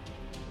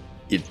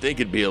 you'd think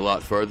it'd be a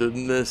lot further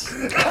than this.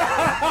 But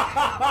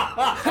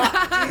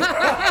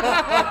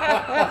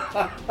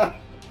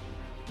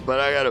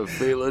I got a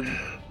feeling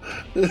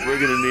we're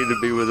gonna need to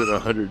be within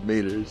 100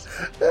 meters.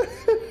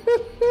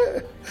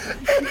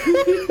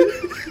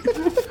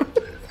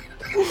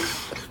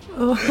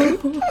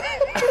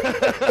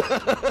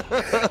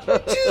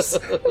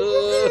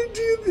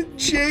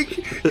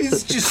 Jake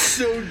is just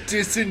so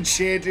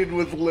disenchanted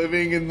with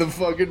living in the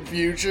fucking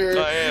future.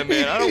 I am,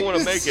 man. I don't want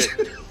to make it.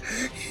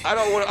 I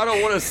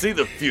don't want to see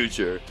the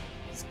future.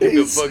 Just give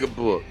me a fucking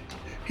book.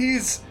 He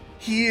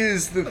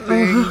is the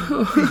thing.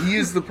 He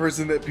is the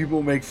person that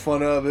people make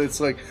fun of. It's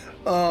like,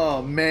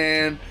 oh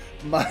man,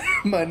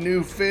 my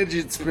new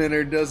fidget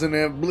spinner doesn't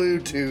have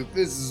Bluetooth.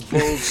 This is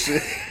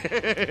bullshit.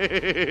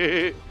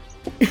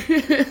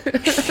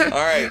 All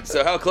right.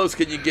 So how close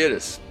can you get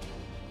us?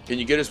 Can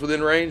you get us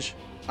within range?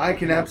 I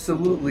can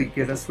absolutely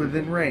get us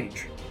within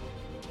range.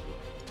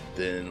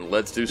 Then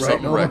let's do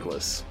something Noah?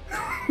 reckless.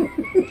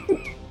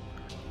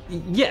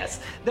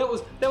 Yes, that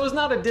was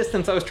not a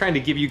distance I was trying to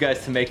give you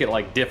guys to make it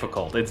like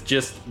difficult. It's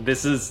just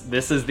this is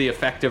the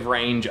effective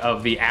range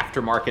of the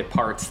aftermarket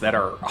parts that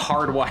are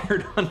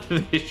hardwired onto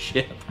this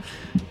ship.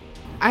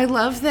 I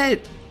love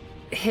that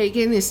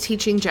Hagen is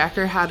teaching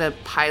Jacker how to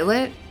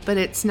pilot, but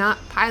it's not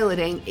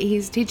piloting.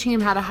 He's teaching him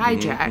how to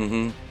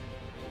hijack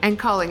and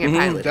calling it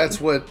piloting.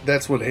 That's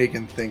what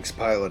Hagen thinks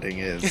piloting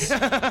is.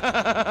 Hagen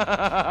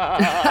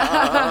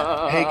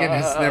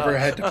has never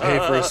had to pay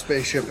for a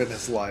spaceship in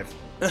his life.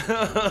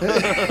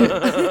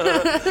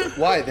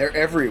 Why? They're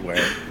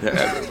everywhere. They're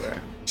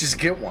everywhere. Just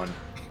get one.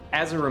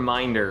 As a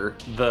reminder,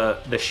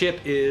 the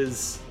ship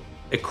is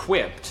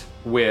equipped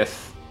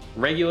with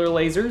regular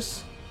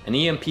lasers, an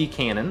EMP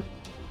cannon,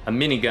 a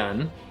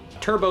minigun,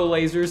 turbo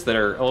lasers that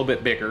are a little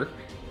bit bigger,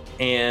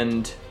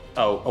 and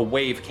a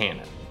wave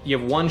cannon. You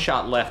have one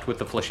shot left with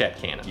the flechette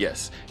cannon.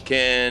 Yes.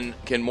 Can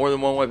more than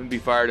one weapon be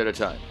fired at a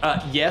time?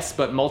 Yes,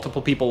 but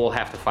multiple people will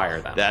have to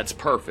fire them. That's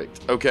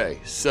perfect.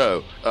 Okay,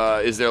 so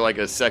is there like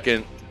a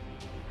second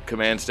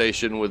command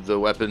station with the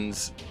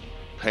weapons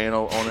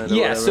panel on it?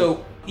 Yeah,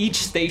 so each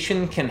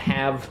station can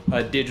have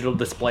a digital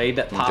display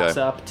that pops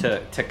up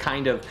to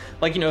kind of,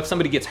 like, if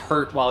somebody gets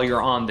hurt while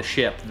you're on the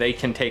ship, they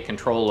can take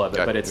control of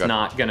it, but it's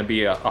not going to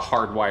be a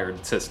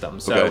hardwired system.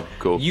 So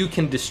cool. You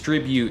can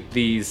distribute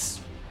these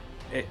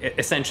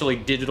essentially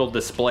digital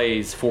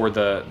displays for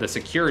the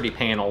security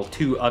panel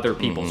to other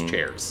people's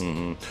chairs.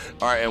 All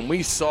right, and we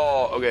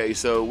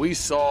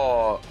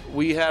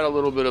had a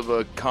little bit of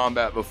a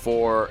combat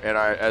before, and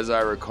as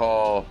I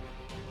recall,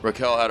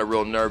 Raquel had a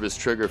real nervous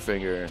trigger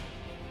finger.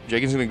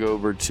 Jaco's gonna go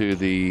over to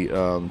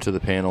the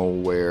panel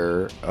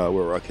where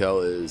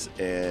Raquel is,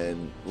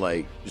 and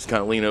like just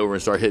kind of lean over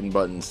and start hitting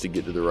buttons to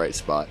get to the right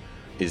spot.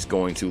 He's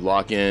going to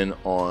lock in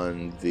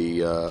on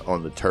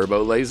the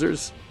turbo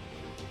lasers,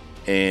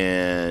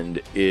 and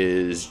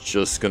is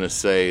just gonna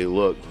say,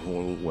 look,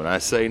 when I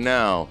say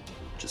now,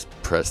 just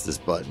press this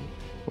button.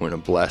 I'm gonna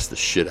blast the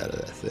shit out of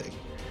that thing.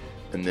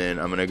 And then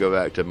I'm gonna go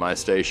back to my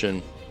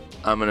station.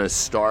 I'm gonna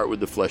start with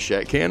the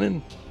flechette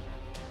cannon.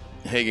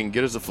 Hagen,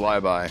 get us a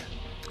flyby,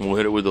 and we'll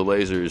hit it with the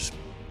lasers,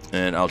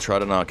 and I'll try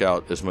to knock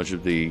out as much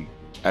of the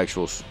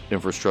actual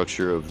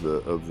infrastructure of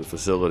the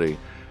facility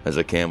as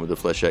I can with the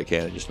flechette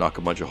cannon. Just knock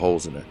a bunch of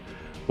holes in it.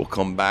 We'll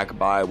come back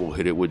by, we'll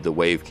hit it with the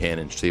wave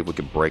cannon, see if we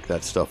can break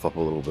that stuff up a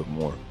little bit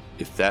more.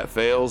 If that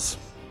fails,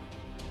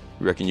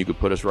 you reckon you could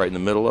put us right in the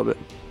middle of it?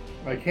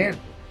 I can.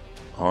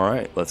 All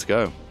right, let's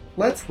go.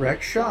 Let's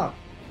wreck shop.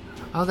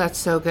 Oh, that's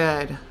so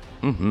good.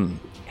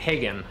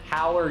 Hagen,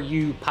 how are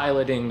you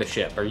piloting the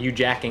ship? Are you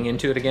jacking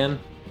into it again?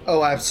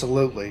 Oh,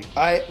 absolutely.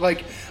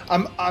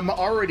 I'm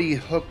already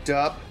hooked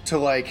up to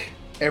like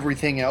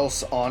everything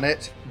else on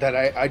it that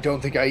I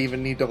don't think I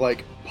even need to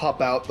like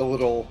pop out the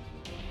little,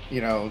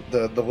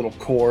 the little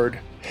cord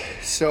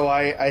So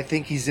I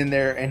think he's in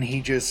there, and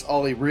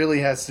all he really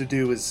has to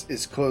do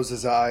is close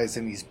his eyes,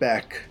 and he's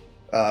back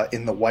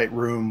in the White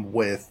Room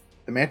with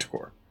the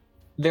Manticore.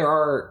 There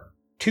are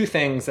two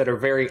things that are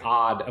very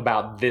odd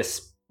about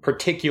this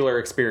particular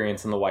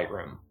experience in the White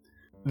Room.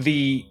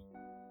 The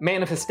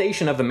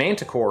manifestation of the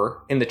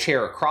Manticore in the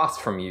chair across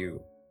from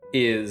you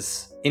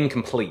is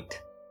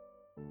incomplete.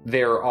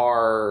 There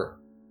are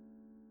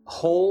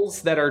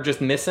holes that are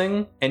just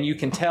missing, and you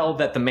can tell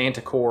that the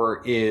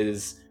Manticore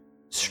is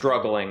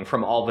struggling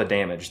from all the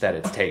damage that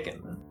it's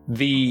taken.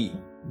 The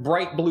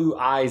bright blue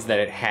eyes that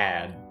it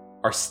had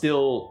are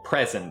still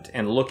present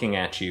and looking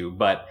at you,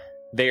 but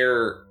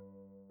their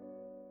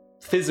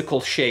physical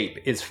shape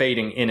is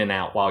fading in and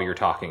out while you're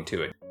talking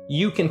to it.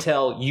 You can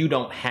tell you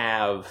don't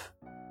have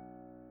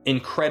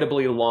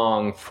incredibly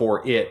long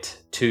for it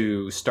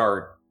to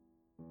start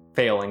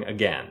failing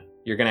again.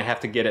 You're going to have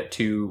to get it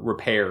to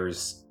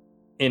repairs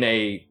in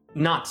a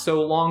not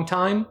so long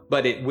time,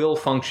 but it will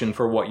function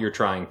for what you're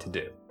trying to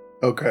do.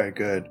 Okay,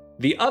 good.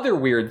 The other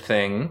weird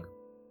thing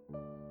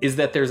is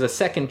that there's a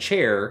second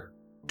chair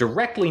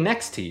directly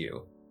next to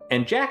you,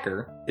 and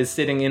Jacker is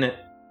sitting in it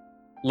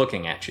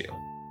looking at you.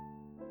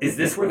 Is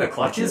this where the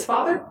clutch is,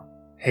 Father?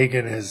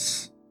 Hagen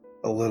is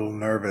a little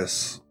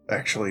nervous,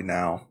 actually,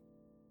 now.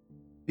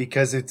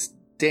 Because it's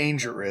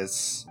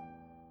dangerous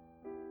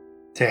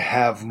to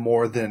have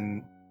more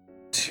than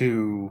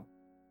two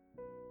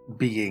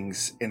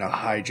beings in a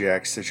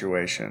hijack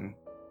situation.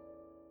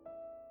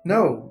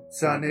 No,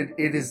 son,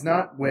 it is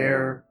not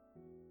where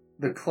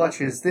the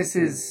clutch is. This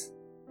is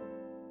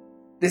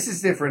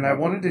different. I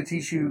wanted to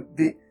teach you.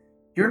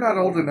 You're not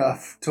old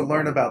enough to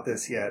learn about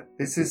this yet.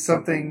 This is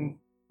something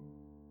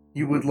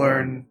you would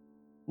learn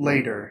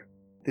later.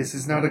 This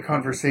is not a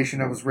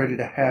conversation I was ready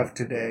to have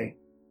today.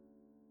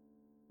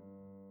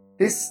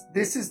 This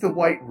is the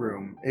White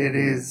Room. It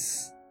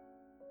is...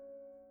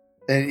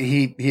 And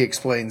he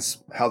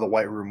explains how the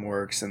White Room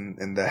works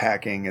and the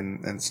hacking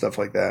and stuff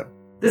like that.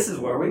 This is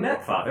where we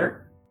met,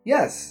 Father.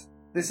 Yes,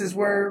 this is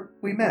where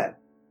we met.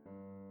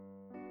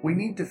 We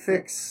need to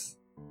fix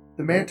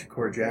the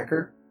Manticore,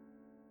 Jacker.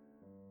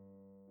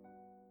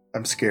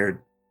 I'm scared.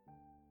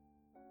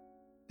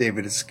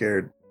 David is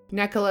scared.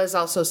 Nekala is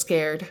also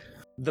scared.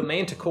 The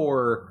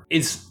Manticore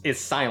is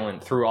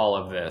silent through all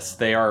of this.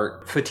 They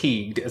are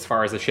fatigued as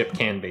far as a ship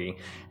can be,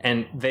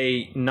 and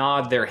they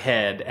nod their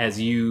head as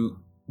you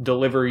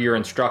deliver your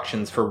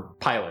instructions for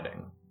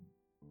piloting.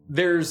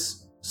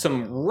 There's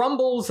some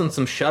rumbles and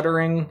some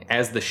shuddering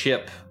as the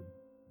ship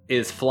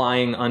is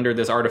flying under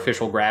this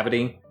artificial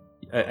gravity.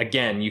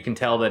 Again, you can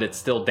tell that it's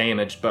still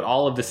damaged, but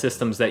all of the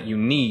systems that you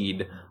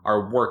need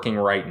are working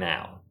right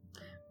now.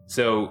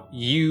 So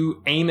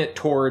you aim it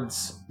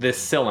towards this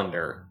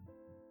cylinder,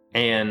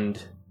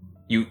 and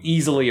you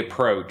easily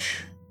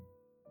approach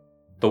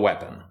the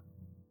weapon.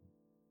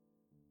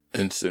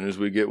 And as soon as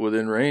we get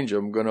within range,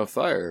 I'm going to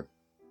fire.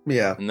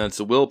 Yeah. And that's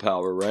the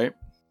willpower, right?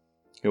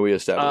 Can we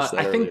establish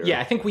that earlier?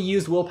 I think we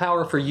used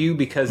willpower for you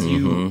because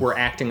you were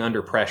acting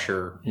under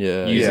pressure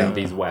using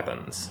these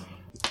weapons.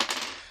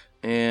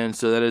 And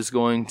so that is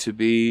going to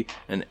be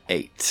an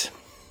 8.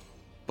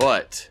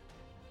 But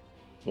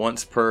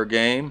once per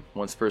game,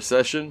 once per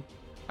session,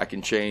 I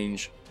can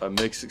change a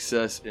mixed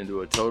success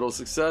into a total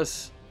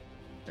success,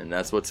 and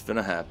that's what's going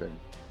to happen.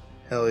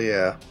 Hell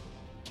yeah.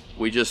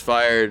 We just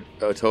fired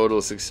a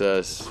total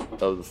success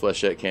of the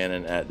flechette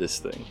cannon at this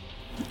thing.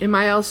 Am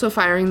I also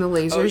firing the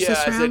lasers this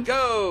I round? said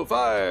go,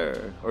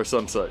 fire, or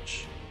some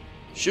such.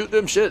 Shoot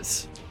them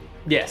shits.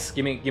 Yes,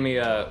 give me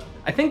a...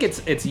 I think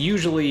it's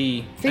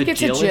usually I think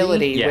it's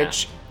agility,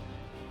 which...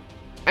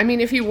 I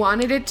mean, if you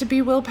wanted it to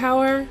be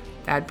willpower,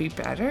 that'd be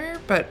better.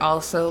 But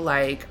also,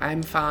 like,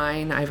 I'm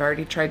fine. I've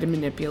already tried to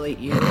manipulate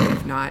you.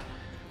 I've not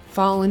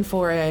fallen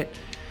for it.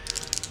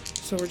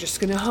 So we're just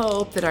going to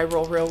hope that I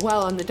roll real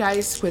well on the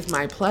dice with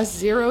my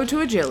 +0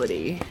 to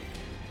agility.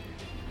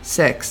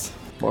 6.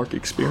 Mark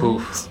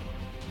experience.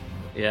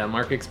 Yeah,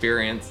 mark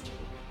experience.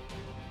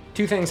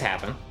 Two things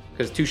happen,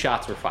 because 2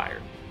 shots were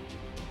fired.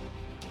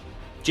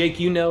 Jake,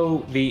 you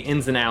know the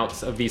ins and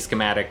outs of these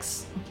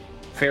schematics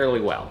fairly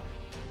well.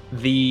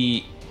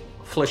 The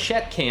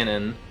flechette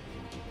cannon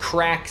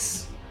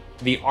cracks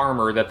the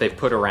armor that they've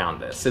put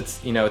around this.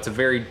 It's a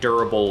very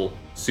durable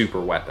super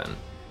weapon.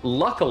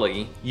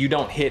 Luckily, you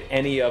don't hit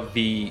any of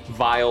the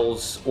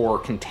vials or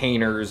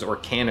containers or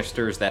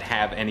canisters that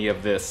have any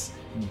of this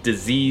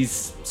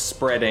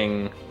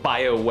disease-spreading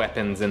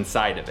bioweapons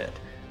inside of it.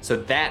 So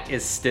that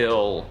is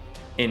still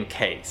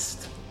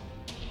encased.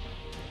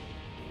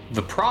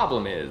 The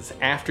problem is,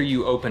 after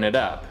you open it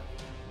up,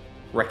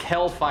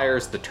 Raquel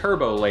fires the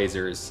turbo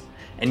lasers,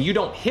 and you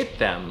don't hit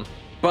them,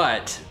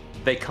 but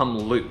they come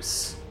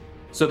loose.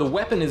 So the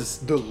weapon is...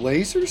 The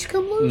lasers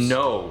come loose?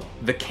 No,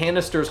 the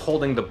canisters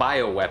holding the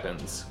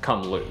bioweapons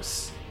come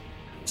loose.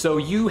 So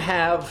you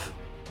have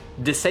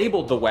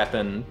disabled the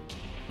weapon.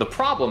 The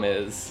problem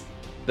is,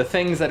 the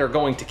things that are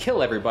going to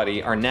kill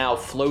everybody are now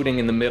floating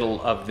in the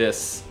middle of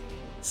this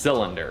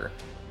cylinder.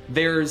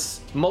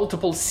 There's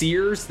multiple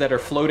seers that are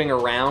floating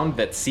around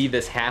that see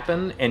this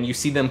happen, and you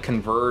see them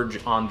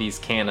converge on these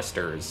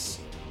canisters.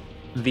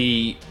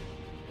 The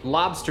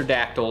lobster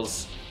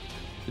dactyls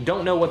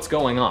don't know what's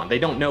going on. They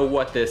don't know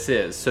what this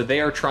is, so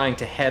they are trying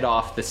to head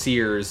off the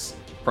seers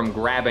from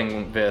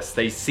grabbing this.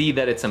 They see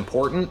that it's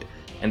important,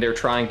 and they're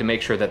trying to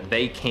make sure that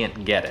they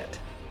can't get it.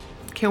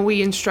 Can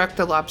we instruct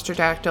the lobster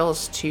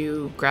dactyls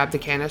to grab the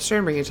canister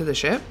and bring it to the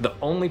ship? The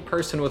only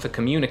person with a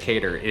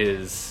communicator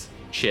is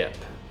Chip.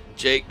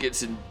 Jake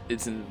gets in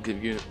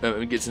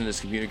this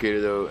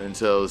communicator though and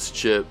tells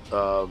Chip,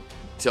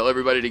 tell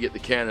everybody to get the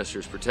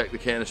canisters, protect the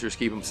canisters,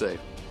 keep them safe,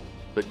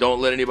 but don't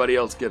let anybody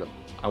else get them.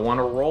 I want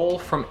a roll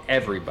from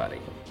everybody.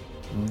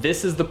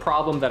 This is the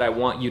problem that I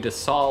want you to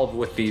solve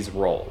with these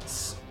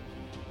rolls.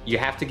 You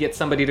have to get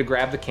somebody to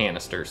grab the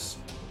canisters.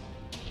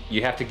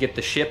 You have to get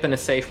the ship in a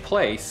safe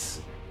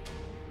place,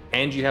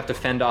 and you have to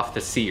fend off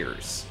the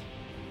seers.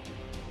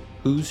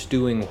 Who's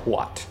doing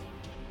what?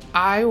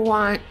 I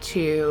want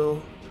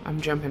to... I'm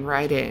jumping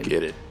right in.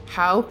 Get it.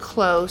 How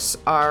close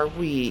are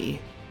we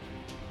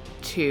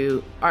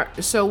to...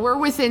 so we're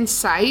within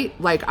sight?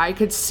 Like, I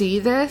could see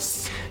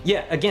this?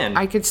 Yeah, again,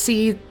 I could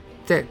see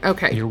that...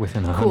 Okay. you're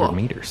within 100 cool.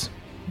 meters.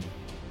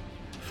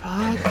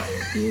 Fuck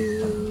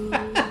you.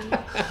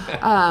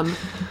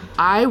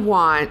 I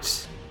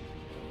want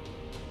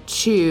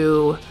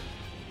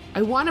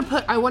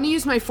to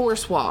use my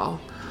force wall.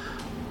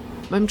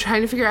 I'm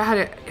trying to figure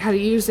out how to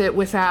use it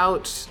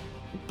without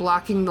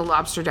blocking the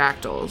lobster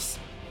dactyls.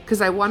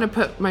 Because I want to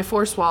put my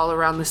force wall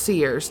around the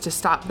seers to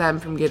stop them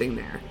from getting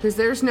there. Because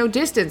there's no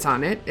distance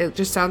on it. It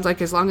just sounds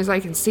like as long as I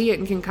can see it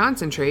and can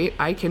concentrate,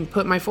 I can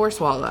put my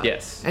force wall up.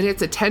 Yes. And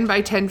it's a 10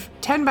 by 10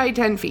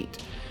 feet.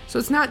 So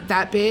it's not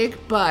that big,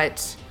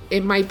 but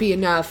it might be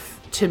enough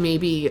to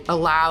maybe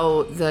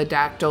allow the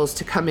dactyls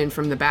to come in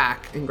from the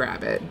back and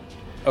grab it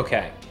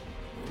Okay,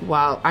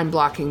 while I'm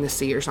blocking the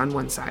seers on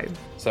one side.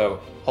 so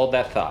hold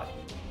that thought.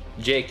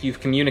 Jake, you've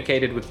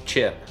communicated with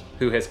Chip,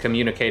 who has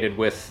communicated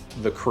with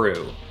the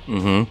crew.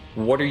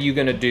 Mm-hmm. What are you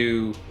going to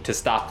do to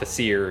stop the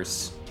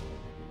seers,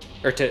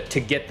 or to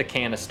get the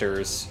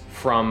canisters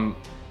from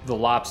the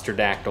lobster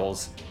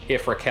dactyls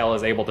if Raquel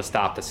is able to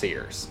stop the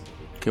seers?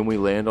 Can we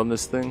land on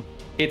this thing?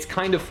 It's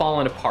kind of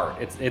fallen apart.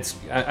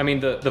 I mean,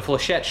 the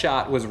flechette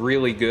shot was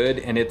really good,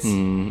 and it's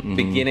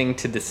beginning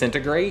to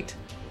disintegrate.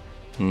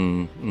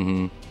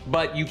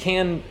 But you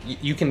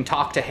can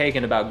talk to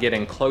Hagen about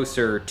getting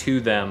closer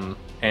to them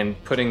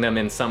and putting them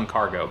in some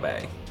cargo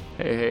bay.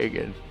 Hey,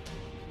 Hagen.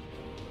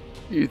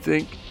 You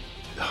think...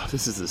 Oh,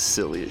 this is the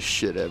silliest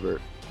shit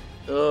ever.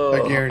 Oh,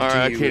 I guarantee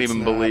I you can't it's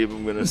even not. believe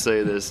I'm going to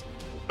say this.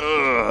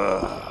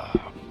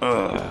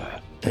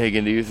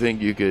 Hagen, do you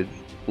think you could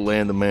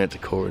land the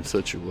Manticore in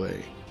such a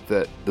way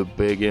that the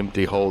big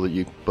empty hole that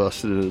you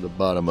busted into the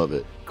bottom of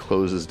it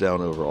closes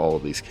down over all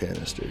of these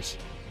canisters?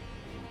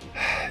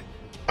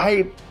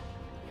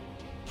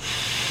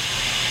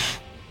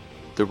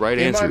 The right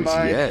In answer is my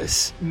mind-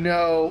 yes.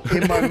 No,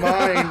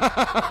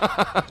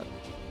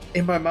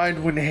 in my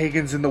mind, when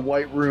Hagen's in the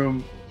White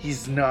Room,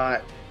 he's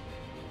not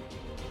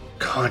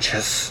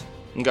conscious.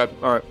 Okay,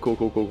 all right,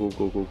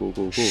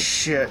 cool.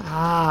 Shit.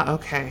 Ah,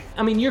 okay.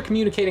 I mean, you're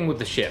communicating with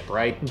the ship,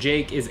 right?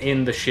 Jake is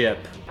in the ship.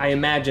 I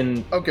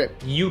imagine Okay.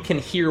 you can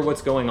hear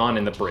what's going on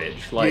in the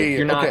bridge. Like, Yeah.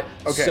 you're not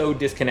Okay. so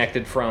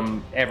disconnected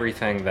from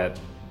everything that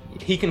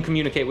he can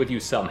communicate with you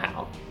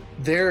somehow.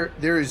 There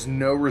is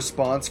no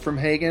response from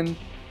Hagen,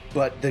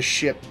 but the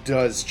ship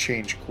does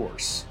change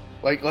course.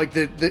 Like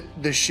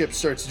the ship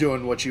starts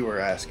doing what you were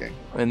asking.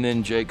 And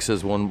then Jake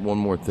says one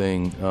more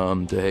thing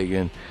to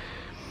Hagen.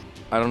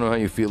 I don't know how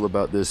you feel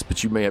about this,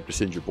 but you may have to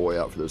send your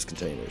boy out for those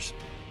containers.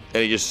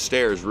 And he just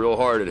stares real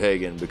hard at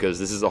Hagen because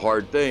this is a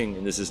hard thing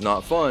and this is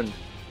not fun.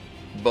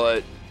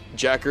 But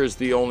Jacker is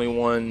the only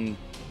one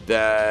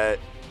that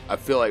I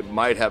feel like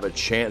might have a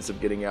chance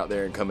of getting out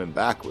there and coming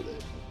back with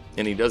it.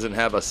 And he doesn't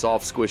have a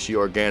soft, squishy,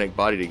 organic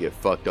body to get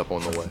fucked up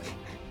on the way.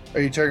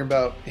 Are you talking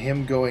about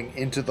him going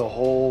into the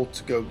hole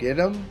to go get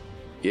him?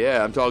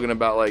 Yeah, I'm talking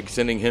about like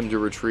sending him to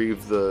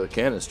retrieve the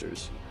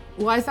canisters.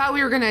 Well, I thought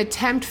we were going to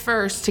attempt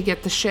first to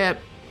get the ship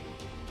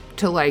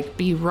to, like,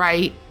 be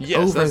right Yes,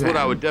 over that's what them.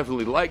 I would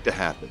definitely like to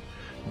happen.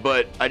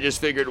 But I just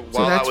figured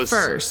while that's I was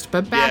first,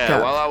 but back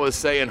up. while I was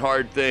saying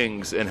hard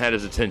things and had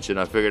his attention,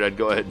 I figured I'd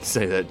go ahead and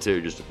say that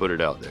too, just to put it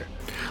out there.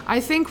 I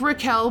think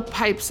Raquel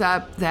pipes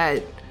up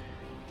that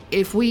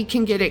if we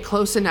can get it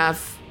close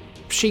enough,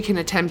 she can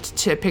attempt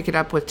to pick it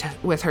up with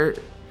her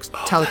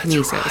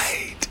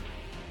telekinesis.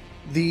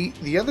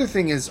 The other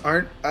thing is,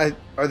 are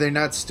they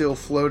not still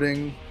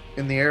floating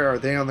in the air? Are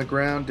they on the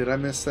ground? Did I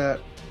miss that?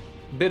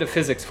 Bit of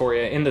physics for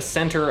you. In the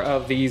center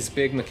of these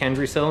big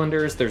McKendree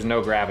cylinders, there's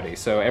no gravity.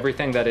 So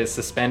everything that is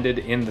suspended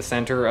in the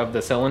center of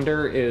the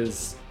cylinder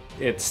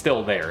it's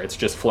still there. It's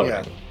just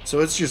floating. Yeah. So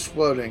it's just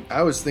floating.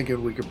 I was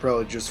thinking we could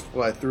probably just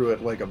fly through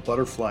it like a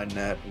butterfly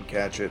net and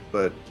catch it,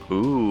 but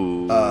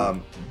Ooh.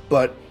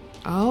 but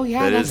Oh,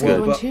 yeah, That that's is a good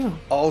good. one, but too.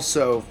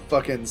 also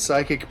fucking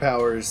psychic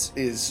powers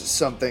is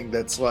something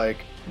that's like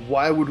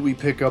why would we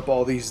pick up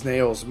all these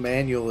nails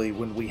manually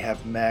when we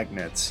have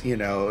magnets? You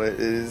know,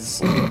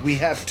 we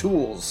have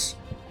tools.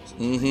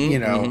 You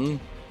know,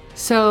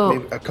 So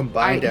maybe a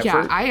combined effort.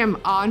 Yeah, I am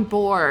on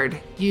board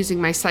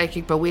using my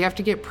psychic, but we have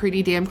to get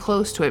pretty damn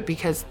close to it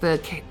because the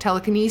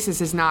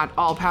telekinesis is not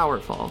all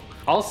powerful.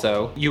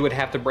 Also, you would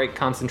have to break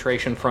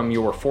concentration from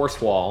your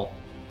force wall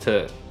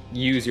to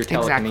use your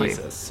telekinesis.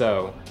 Exactly.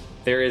 So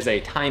there is a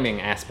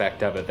timing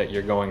aspect of it that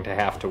you're going to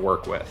have to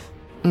work with.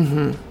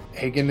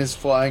 Hagen is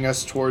flying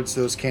us towards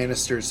those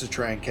canisters to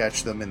try and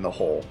catch them in the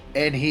hole.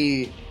 And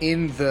he,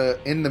 in the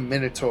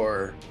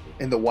Minotaur,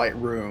 in the White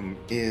Room,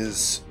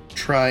 is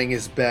trying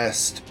his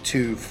best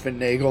to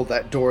finagle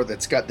that door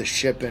that's got the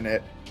ship in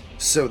it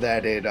so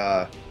that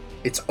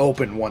it's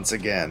open once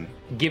again.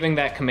 Giving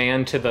that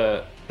command to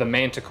the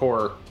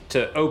Manticore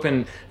to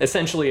open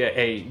essentially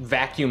a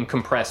vacuum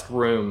compressed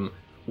room,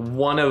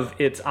 one of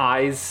its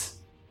eyes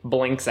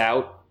blinks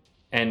out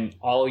and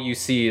all you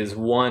see is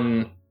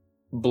one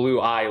blue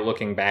eye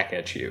looking back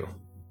at you.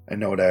 I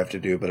know what I have to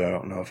do, but I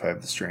don't know if I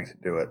have the strength to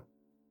do it.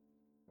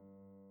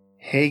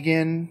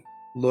 Hagen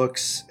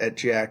looks at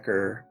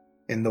Jacker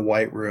in the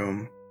White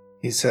Room.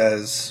 He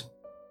says,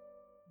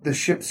 "The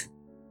ship's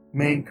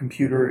main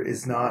computer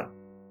is not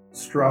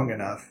strong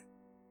enough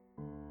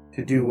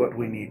to do what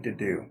we need to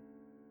do.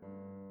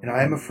 And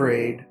I am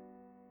afraid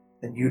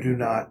that you do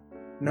not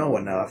know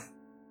enough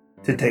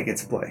to take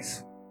its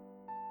place.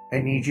 I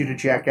need you to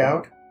jack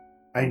out.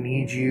 I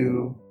need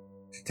you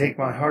to take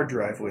my hard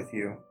drive with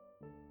you.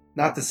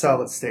 Not the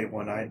solid state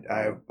one.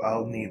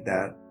 I'll need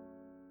that.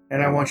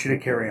 And I want you to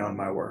carry on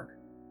my work."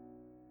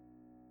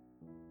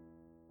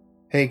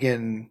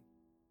 Hagen,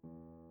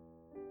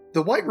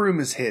 the White Room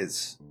is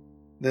his.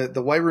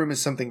 The White Room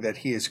is something that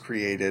he has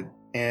created.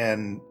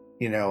 And,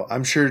 you know,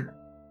 I'm sure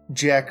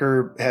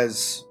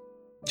Jacker's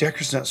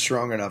not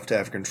strong enough to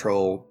have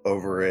control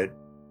over it.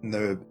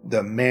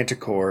 The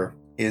Manticore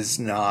is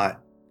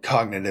not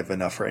cognitive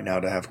enough right now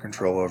to have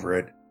control over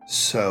it.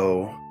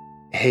 So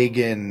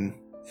Hagen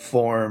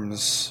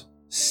forms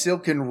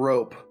silken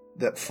rope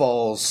that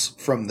falls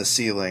from the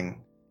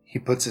ceiling. He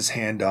puts his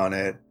hand on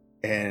it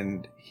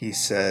and he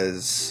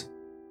says,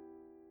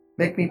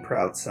 "Make me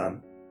proud,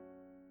 son."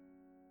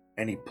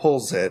 And he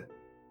pulls it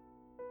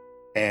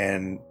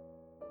and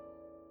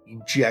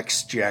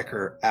ejects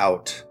Jacker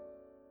out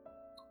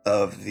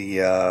of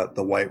the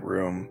White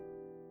Room.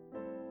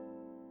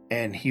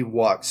 And he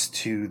walks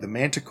to the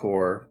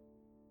Manticore,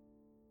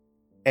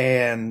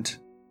 and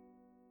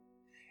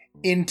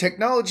in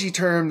technology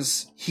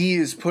terms, he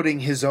is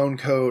putting his own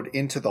code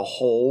into the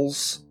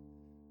holes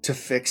to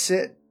fix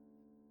it.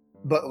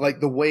 But like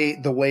the way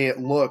it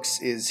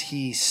looks is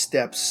he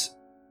steps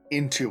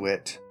into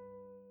it,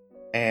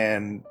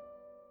 and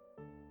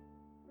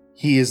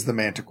he is the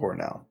Manticore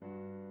now.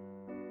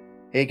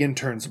 Hagen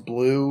turns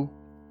blue.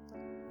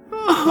 The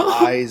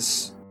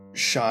eyes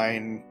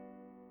shine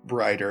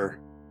brighter.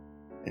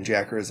 And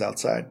Jacker is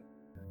outside.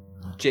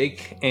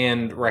 Jake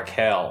and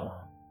Raquel,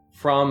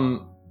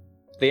 from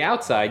the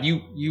outside,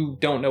 you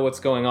don't know what's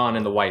going on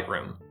in the White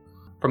Room.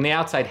 From the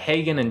outside,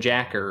 Hagen and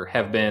Jacker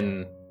have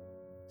been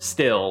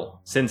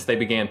still since they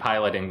began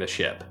piloting the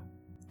ship.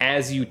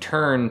 As you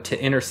turn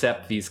to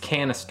intercept these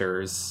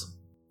canisters,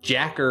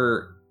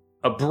 Jacker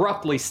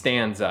abruptly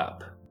stands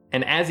up.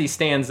 And as he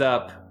stands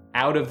up,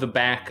 out of the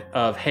back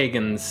of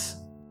Hagen's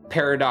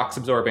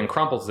paradox-absorbing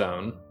crumple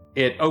zone,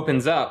 it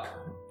opens up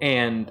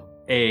and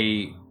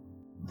a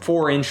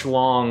 4-inch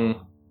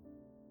long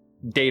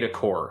data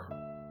core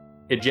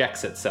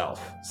ejects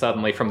itself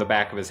suddenly from the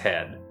back of his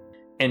head.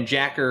 And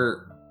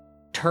Jacker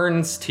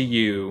turns to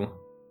you.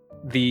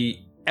 The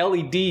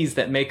LEDs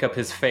that make up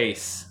his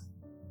face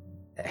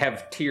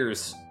have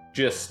tears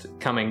just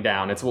coming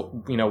down. It's,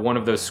 you know, one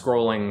of those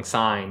scrolling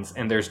signs,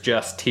 and there's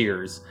just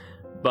tears.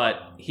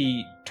 But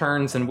he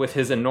turns, and with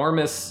his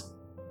enormous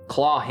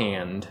claw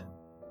hand,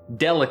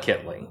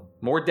 delicately,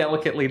 more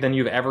delicately than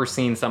you've ever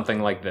seen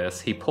something like this,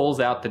 he pulls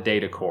out the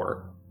data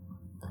core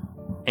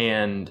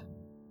and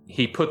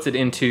he puts it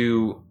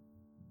into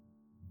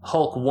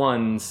Hulk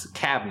 1's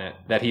cabinet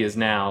that he is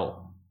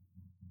now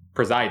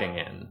presiding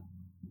in.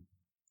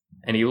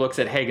 And he looks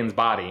at Hagen's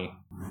body.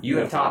 You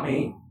have taught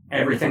me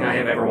everything I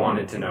have ever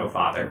wanted to know,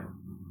 Father,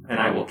 and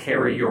I will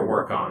carry your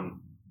work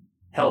on,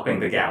 helping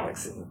the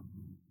galaxy.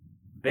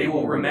 They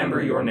will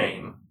remember your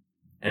name,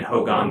 and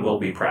Hogan will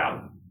be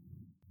proud.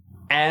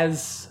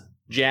 As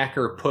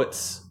Jacker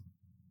puts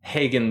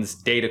Hagen's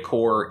data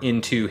core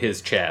into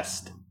his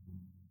chest,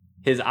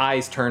 his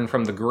eyes turn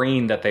from the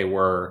green that they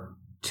were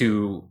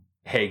to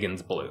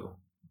Hagen's blue.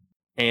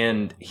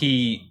 And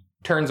he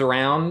turns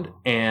around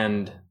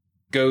and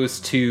goes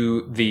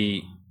to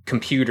the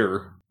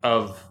computer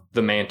of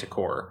the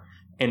Manticore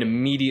and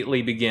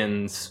immediately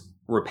begins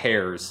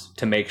repairs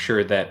to make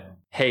sure that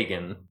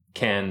Hagen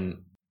can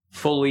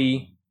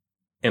fully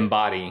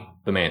embody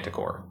the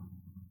Manticore.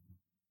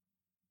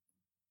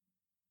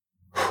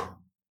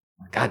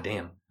 God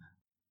damn.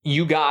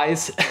 You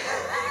guys,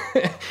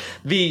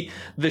 the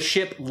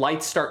ship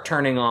lights start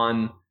turning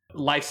on,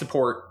 life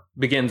support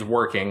begins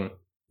working.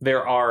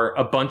 there are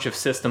a bunch of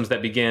systems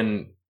that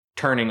begin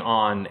turning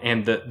on,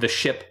 and the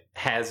ship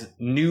has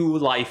new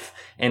life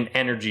and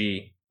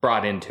energy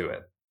brought into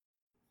it.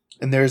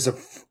 And there's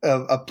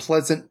a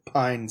pleasant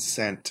pine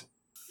scent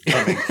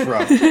coming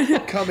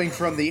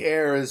from the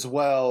air as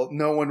well.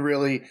 No one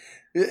really,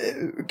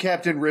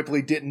 Captain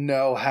Ripley didn't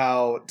know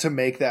how to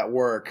make that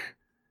work,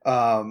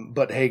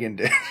 but Hagen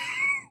did.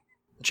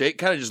 Jake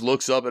kind of just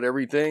looks up at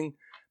everything.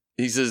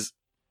 He says,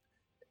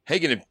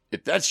 Hagen,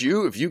 if that's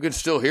you, if you can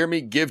still hear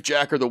me, give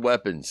Jacker the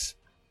weapons.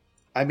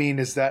 I mean,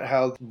 is that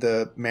how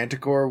the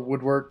Manticore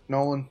would work,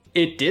 Nolan?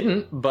 It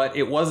didn't, but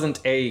it wasn't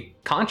a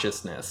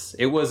consciousness.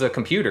 It was a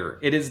computer.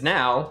 It is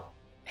now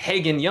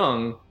Hagen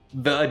Young,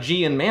 the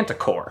Aegean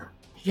Manticore.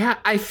 Yeah,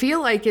 I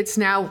feel like it's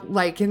now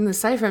like in the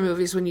sci-fi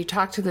movies when you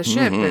talk to the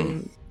ship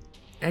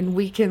and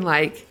we can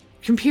like,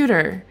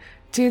 computer,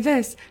 do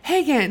this.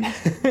 Hagen.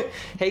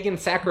 Hagen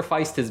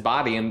sacrificed his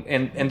body,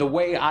 and the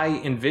way I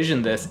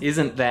envision this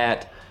isn't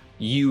that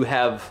you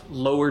have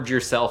lowered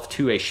yourself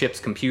to a ship's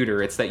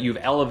computer. It's that you've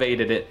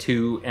elevated it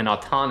to an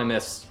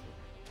autonomous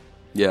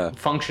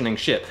functioning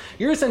ship.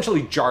 You're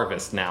essentially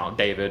Jarvis now,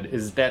 David.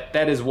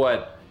 That is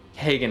what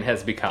Hagen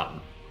has become.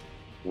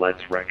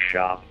 Let's wreck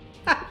shop.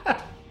 I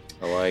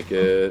like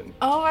it.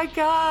 Oh my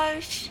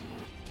gosh.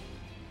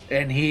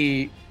 And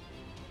he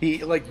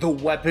like the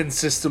weapon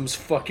systems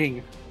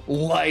fucking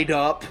light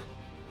up,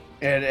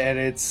 and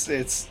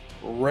it's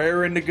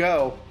raring to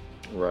go.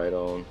 Right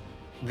on.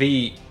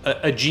 The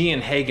Aegean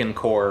Hagen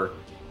core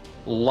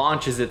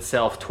launches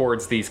itself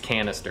towards these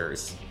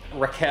canisters.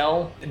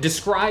 Raquel,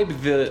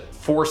 describe the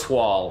force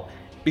wall,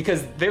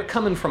 because they're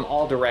coming from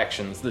all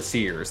directions, the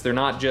Seers. They're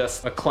not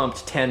just a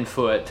clumped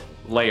 10-foot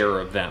layer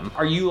of them.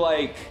 Are you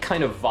like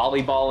kind of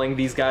volleyballing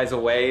these guys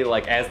away?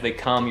 Like as they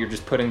come, you're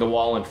just putting the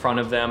wall in front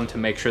of them to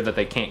make sure that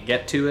they can't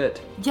get to it?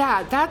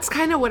 Yeah, that's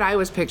kind of what I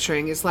was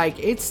picturing, is like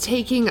it's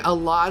taking a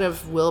lot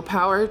of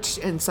willpower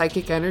and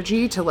psychic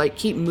energy to like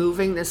keep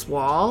moving this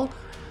wall.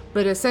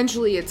 But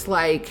essentially it's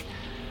like,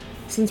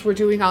 since we're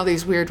doing all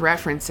these weird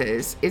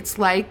references, it's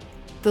like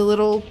the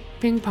little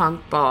ping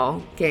pong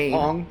ball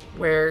game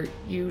where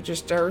you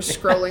just are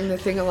scrolling the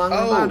thing along the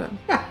bottom.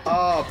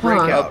 Oh,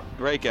 Breakout.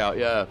 Breakout,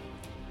 yeah.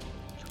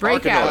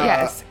 Breakout,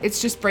 yes.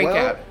 It's just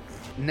Breakout. Well,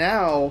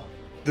 now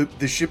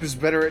the ship is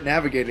better at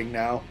navigating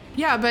now.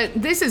 Yeah, but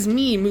this is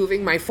me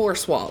moving my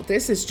force wall.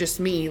 This is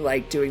just me,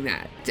 like, doing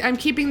that. I'm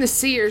keeping the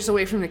Seers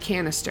away from the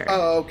canister.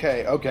 Oh,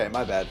 okay,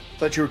 my bad.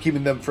 Thought you were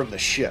keeping them from the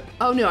ship.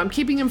 Oh, no, I'm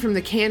keeping them from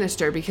the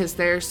canister because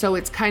so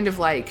it's kind of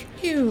like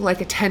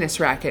a tennis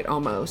racket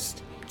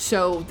almost.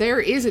 So there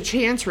is a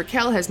chance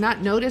Raquel has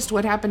not noticed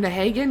what happened to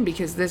Hagen,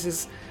 because this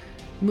is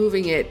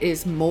moving it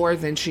is more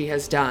than she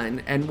has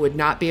done and would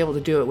not be able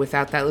to do it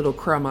without that little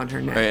crumb on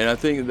her neck. Right, and I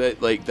think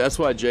that like that's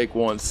why Jake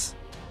wants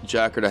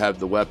Jacker to have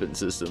the weapon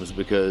systems,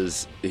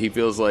 because he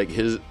feels like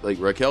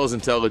Raquel's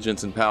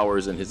intelligence and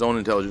powers and his own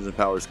intelligence and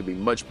powers could be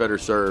much better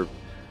served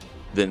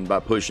than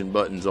by pushing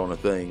buttons on a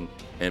thing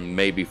and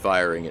maybe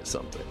firing at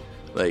something.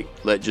 Like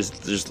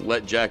just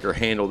let Jacker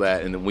handle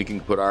that, and then we can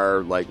put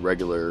our like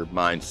regular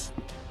minds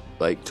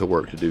like to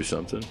work to do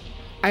something.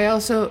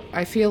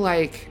 I feel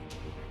like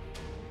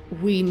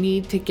we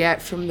need to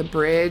get from the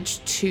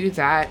bridge to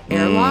that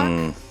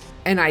airlock.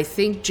 And I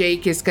think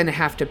Jake is going to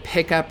have to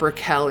pick up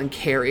Raquel and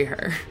carry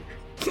her.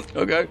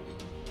 Okay.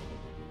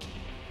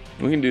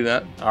 We can do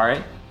that. All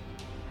right.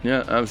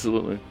 Yeah,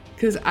 absolutely.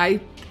 Because I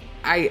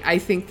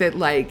think that,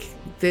 like,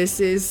 this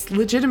is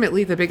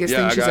legitimately the biggest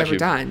thing she's ever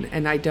done.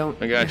 And I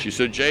got you.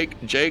 So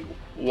Jake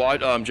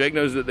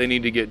knows that they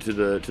need to get to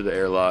the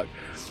airlock.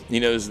 He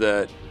knows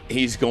that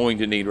he's going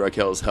to need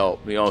Raquel's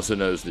help. He also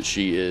knows that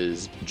she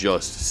is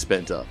just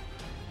spent up.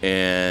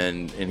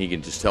 And he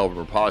can just tell from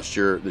her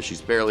posture that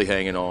she's barely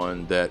hanging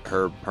on, that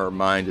her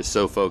mind is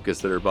so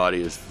focused that her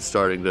body is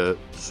starting to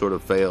sort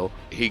of fail.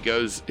 He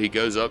goes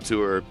up to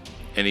her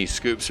and he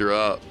scoops her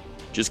up.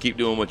 Just keep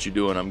doing what you're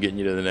doing. I'm getting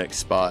you to the next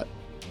spot.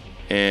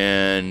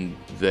 And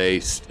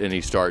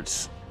he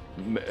starts,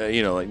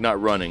 like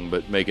not running,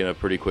 but making a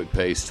pretty quick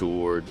pace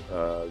toward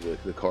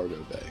the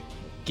cargo bay.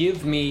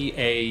 Give me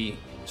a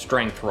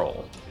strength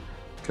roll.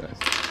 Okay.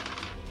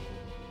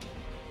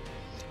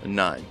 A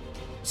 9.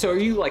 So are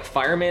you like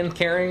fireman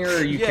carrying her, or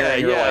are you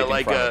carrying her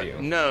like in front of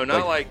you? No,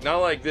 not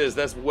like this.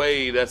 That's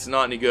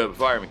not any good.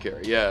 Fireman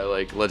carry. Yeah,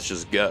 like let's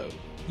just go.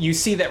 You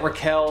see that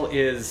Raquel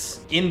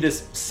is in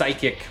this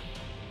psychic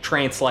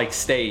trance-like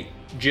state,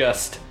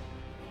 just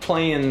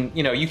playing.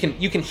 You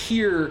can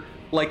hear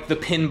like the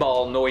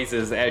pinball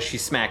noises as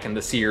she's smacking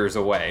the Seers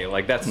away.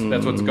 Like that's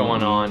what's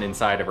going on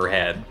inside of her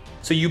head.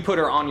 So you put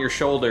her on your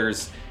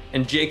shoulders,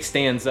 and Jake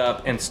stands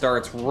up and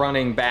starts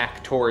running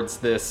back towards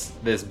this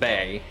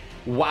bay.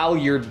 While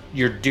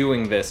you're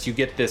doing this, you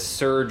get this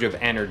surge of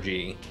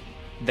energy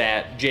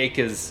that Jake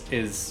is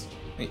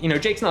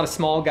Jake's not a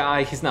small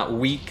guy, he's not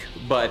weak,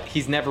 but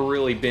he's never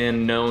really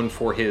been known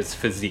for his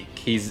physique.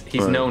 He's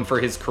known for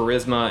his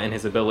charisma and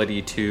his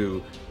ability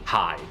to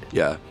hide.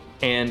 Yeah.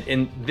 And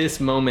in this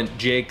moment,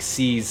 Jake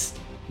sees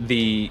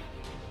the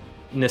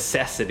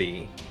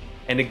necessity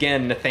And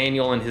again,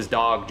 Nathaniel and his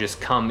dog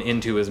just come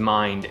into his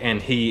mind, and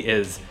he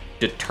is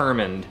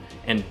determined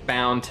and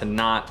bound to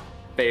not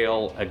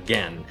fail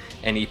again.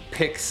 And he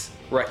picks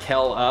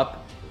Raquel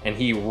up and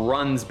he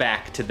runs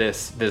back to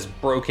this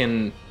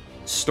broken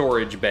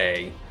storage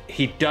bay.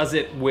 He does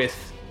it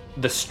with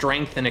the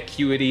strength and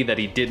acuity that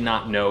he did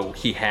not know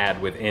he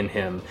had within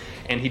him.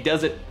 And he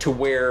does it to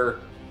where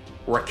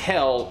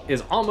Raquel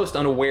is almost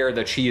unaware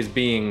that she is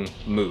being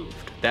moved.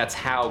 That's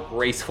how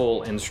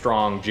graceful and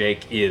strong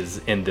Jake is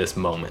in this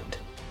moment.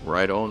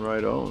 Right on,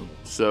 right on.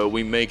 So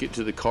we make it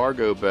to the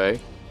cargo bay,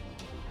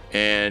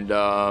 and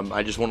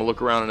I just want to look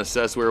around and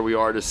assess where we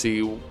are to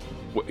see,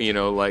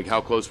 like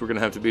how close we're going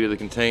to have to be to the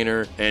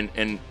container.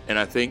 And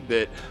I think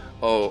that,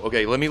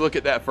 okay, let me look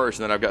at that first,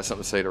 and then I've got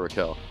something to say to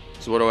Raquel.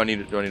 So what do I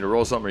need? Do I need to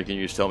roll something, or can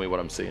you just tell me what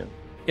I'm seeing?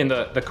 In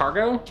the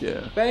cargo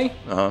bay?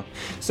 Uh-huh.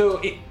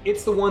 So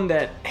it's the one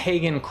that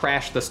Hagen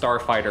crashed the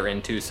Starfighter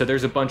into. So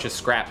there's a bunch of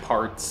scrap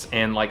parts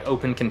and like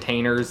open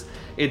containers.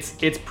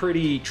 It's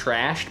pretty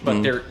trashed,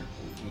 but they're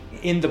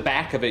in the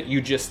back of it. You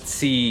just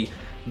see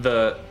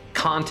the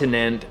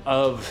continent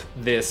of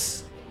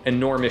this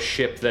enormous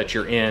ship that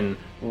you're in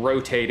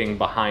rotating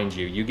behind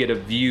you. You get a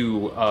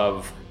view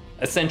of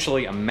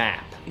essentially a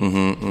map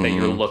that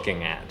you're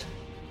looking at.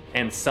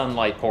 And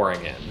sunlight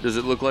pouring in. Does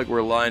it look like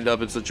we're lined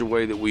up in such a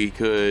way that we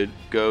could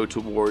go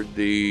toward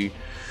the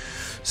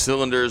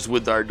cylinders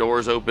with our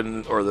doors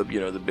open, or the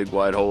big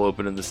wide hole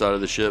open in the side of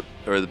the ship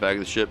or the back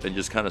of the ship, and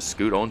just kind of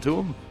scoot onto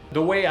them?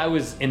 The way I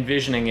was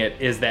envisioning it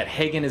is that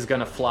Hagen is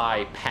going to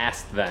fly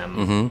past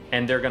them,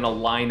 and they're going to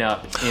line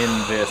up in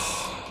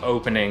this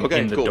opening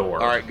in the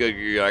door. All right,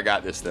 good. I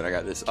got this.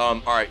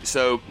 All right,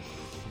 so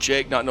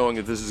Jake, not knowing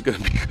if this is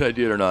going to be a good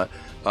idea or not,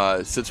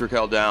 sits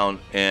Raquel down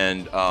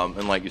and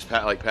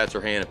pats her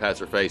hand and pats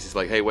her face. He's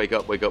like, "Hey, wake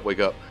up!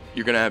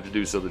 You're gonna have to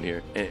do something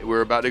here." And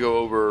we're about to go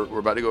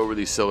over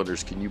these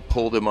cylinders. Can you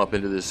pull them up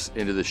into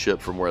the ship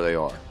from where they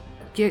are?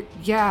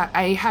 Yeah.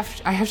 I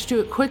have to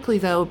do it quickly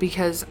though,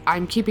 because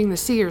I'm keeping the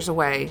seers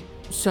away.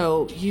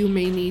 So you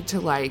may need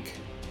to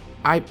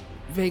I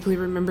vaguely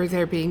remember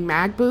there being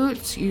mag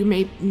boots. You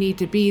may need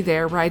to be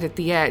there right at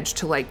the edge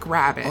to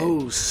grab it.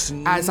 Oh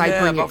snap! As I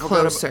bring it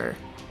closer.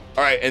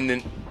 All right, and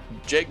then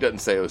Jake doesn't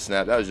say, "Oh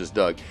snap!" That was just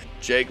Doug.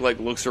 Jake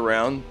looks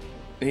around.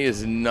 He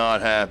is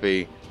not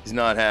happy. He's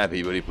not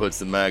happy, but he puts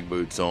the mag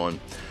boots on,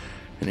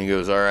 and he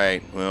goes, "All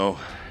right, well,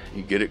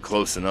 you get it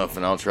close enough,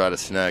 and I'll try to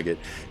snag it."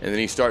 And then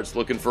he starts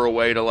looking for a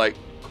way to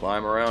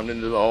climb around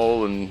into the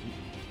hole and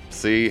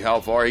see how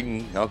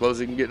close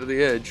he can get to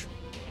the edge.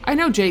 I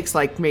know Jake's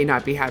may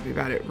not be happy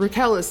about it.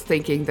 Raquel is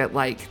thinking that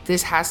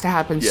this has to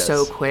happen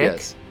so quick.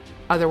 Yes.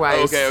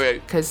 Otherwise,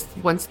 okay. Because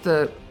once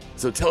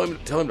so tell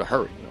him to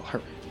hurry.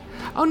 Hurry.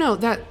 Oh no,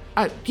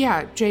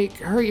 Jake,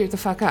 hurry the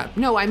fuck up.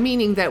 No, I'm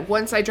meaning that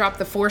once I drop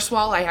the force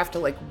wall, I have to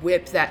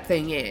whip that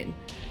thing in.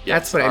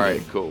 Yes. That's what I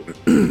mean. All right,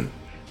 cool.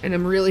 And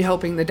I'm really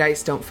hoping the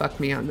dice don't fuck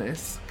me on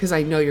this, because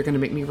I know you're gonna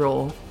make me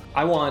roll.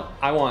 I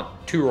want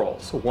 2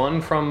 rolls. One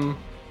from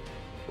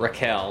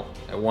Raquel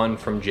and one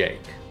from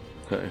Jake.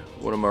 Okay.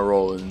 What am I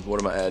rolling? What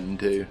am I adding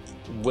to?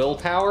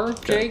 Willpower,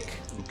 Jake.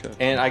 Okay.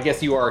 And I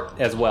guess you are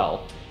as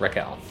well,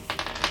 Raquel,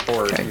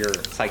 for your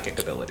psychic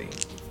ability.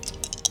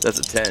 That's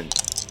a 10.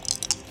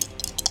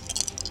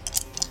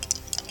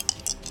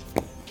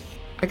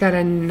 I got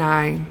a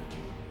 9.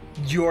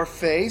 Your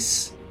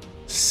face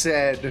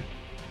said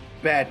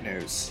bad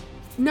news.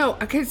 No,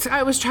 because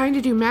I was trying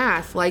to do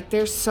math.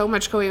 There's so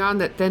much going on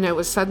that then it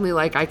was suddenly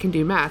I can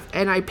do math.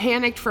 And I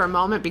panicked for a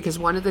moment because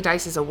one of the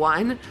dice is a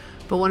 1,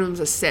 but one of them's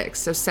a 6.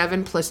 So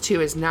 7 plus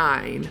 2 is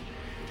 9.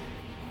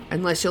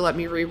 Unless you'll let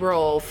me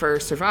re-roll for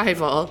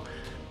survival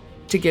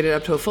to get it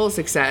up to a full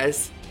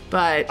success.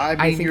 But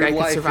I think I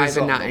could survive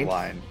a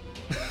 9.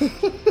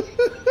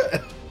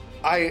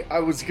 I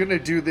was going to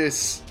do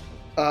this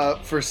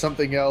for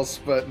something else,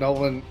 but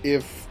Nolan,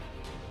 if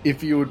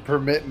you would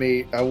permit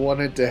me, I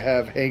wanted to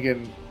have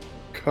Hagen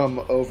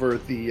come over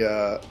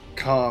the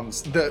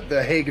comms,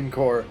 the Hagen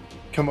Corps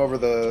come over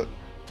the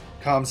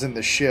comms in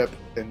the ship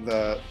and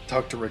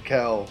talk to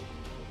Raquel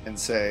and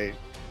say,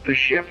 "The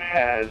ship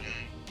has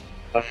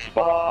a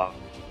spa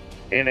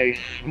in a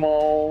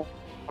small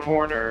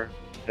corner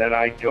that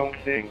I don't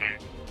think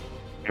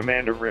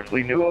Commander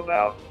Ripley knew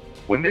about.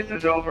 When this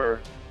is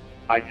over,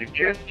 I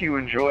suggest you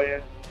enjoy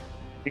it,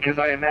 because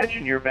I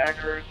imagine your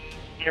backers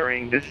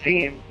carrying this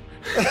team."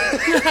 And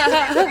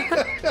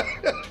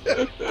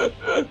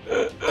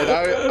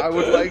I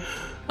would like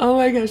oh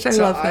my gosh, I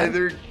love that.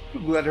 Either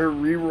let her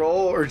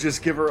re-roll or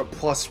just give her a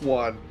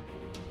 +1.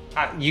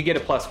 You get a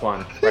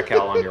 +1,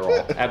 Raquel, on your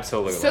roll.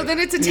 Absolutely. So then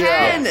it's a 10.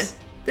 Yes.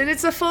 Then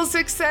it's a full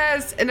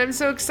success, and I'm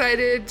so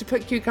excited to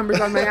put cucumbers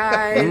on my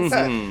eyes.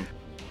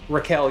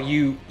 Raquel,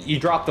 you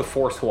drop the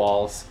force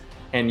walls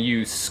and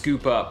you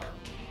scoop up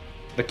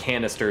the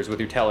canisters with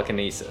your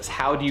telekinesis.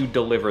 How do you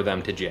deliver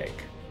them to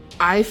Jake?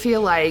 I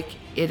feel like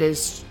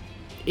it's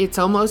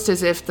almost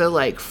as if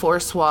the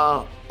force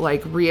wall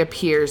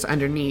reappears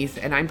underneath,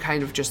 and I'm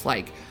kind of just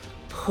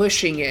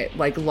pushing it,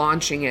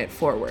 launching it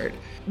forward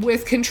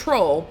with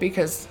control,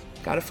 because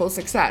got a full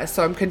success.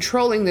 So I'm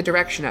controlling the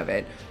direction of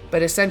it,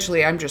 but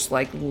essentially I'm just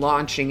like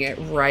launching it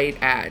right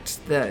at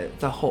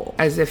the hole,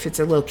 as if it's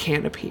a little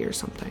canopy or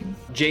something.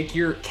 Jake,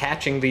 you're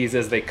catching these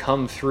as they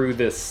come through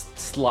this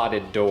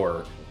slotted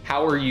door.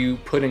 How are you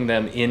putting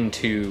them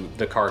into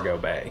the cargo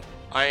bay?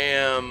 I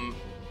am...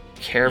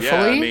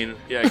 Carefully?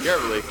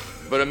 Carefully.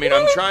 But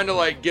I'm trying to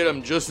like get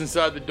them just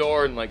inside the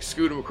door and like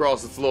scoot them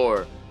across the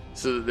floor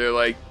so that they're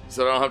like,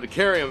 so I don't have to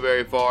carry them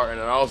very far, and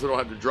I also don't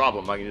have to drop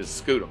them. I can just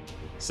scoot them.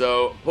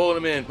 So pulling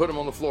them in, put them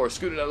on the floor,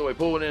 scoot it out of the way,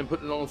 pull it in,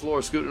 put it on the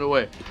floor, scoot it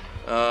away.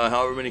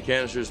 However many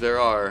canisters there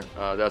are,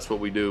 that's what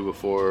we do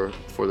before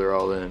they're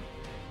all in.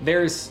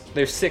 There's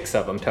 6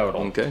 of them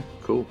total. Okay,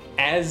 cool.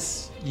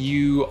 As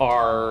you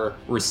are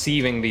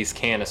receiving these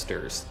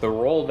canisters, the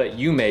roll that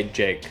you made,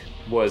 Jake,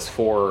 was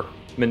for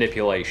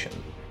manipulation.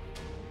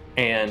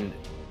 And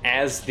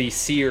as the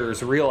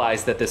seers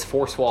realize that this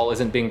force wall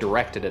isn't being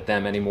directed at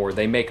them anymore,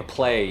 they make a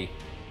play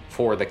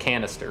for the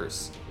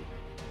canisters.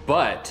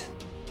 But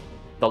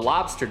the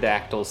lobster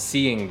dactyls,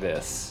 seeing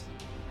this,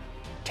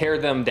 tear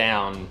them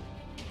down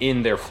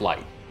in their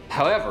flight.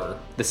 However,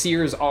 the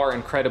seers are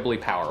incredibly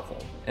powerful,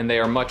 and they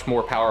are much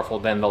more powerful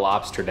than the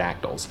lobster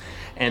dactyls.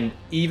 And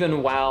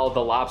even while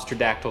the lobster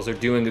dactyls are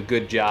doing a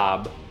good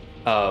job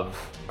of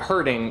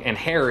hurting and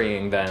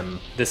harrying them,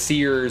 the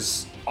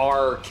seers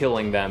are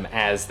killing them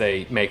as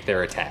they make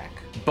their attack.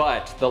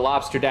 But the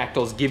lobster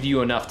dactyls give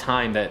you enough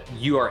time that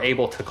you are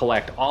able to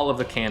collect all of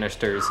the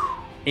canisters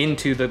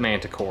into the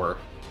manticore,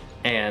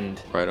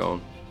 and right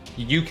on.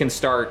 You can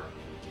start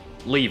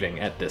leaving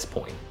at this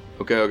point.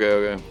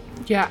 Okay.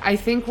 Yeah, I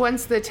think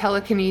once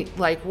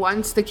the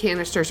once the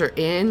canisters are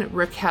in,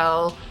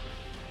 Raquel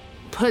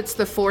puts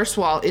the force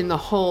wall in the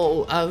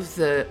hole of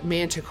the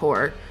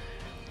manticore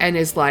and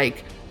is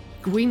like,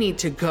 we need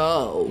to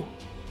go.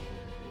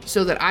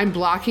 So that I'm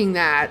blocking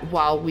that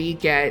while we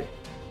get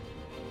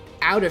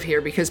out of here,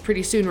 because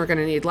pretty soon we're going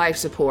to need life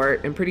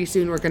support, and pretty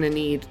soon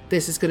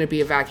this is going to be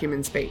a vacuum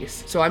in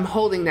space. So I'm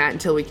holding that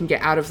until we can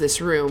get out of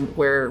this room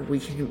where we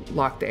can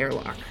lock the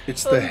airlock.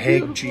 It's the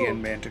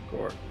Hagegian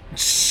Manticore.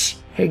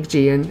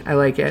 Hagegian, I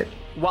like it.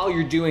 While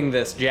you're doing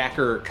this,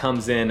 Jacker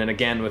comes in, and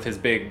again with his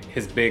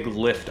big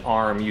lift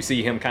arm, you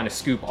see him kind of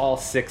scoop all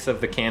 6 of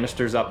the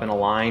canisters up in a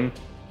line,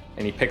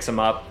 and he picks them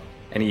up,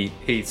 and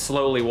he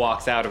slowly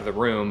walks out of the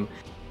room.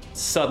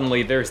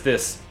 Suddenly there's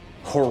this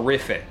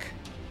horrific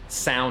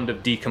sound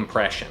of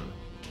decompression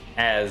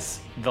as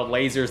the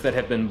lasers that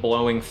have been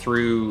blowing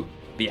through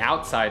the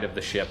outside of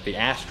the ship, the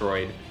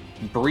asteroid,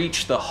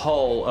 breach the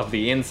hull of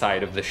the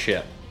inside of the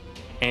ship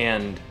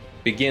and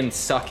begin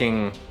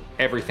sucking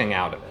everything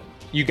out of it.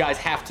 You guys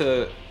have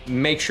to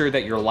make sure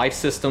that your life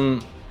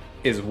system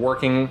is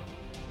working,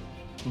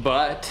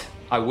 but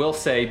I will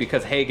say,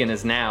 because Hagen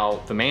is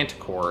now the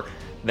Manticore,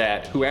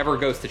 that whoever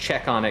goes to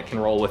check on it can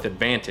roll with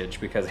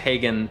advantage, because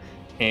Hagen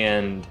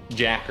and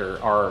Jacker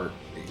are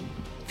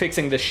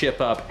fixing the ship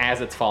up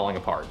as it's falling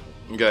apart.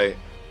 Okay.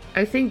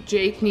 I think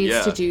Jake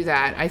needs to do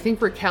that. I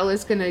think Raquel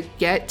is going to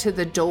get to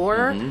the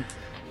door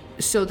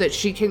so that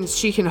she can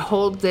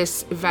hold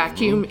this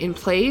vacuum in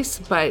place,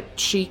 but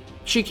she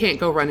can't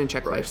go run and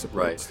check life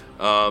supports.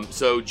 Right.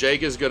 So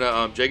Jake is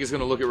gonna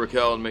look at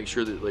Raquel and make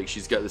sure that like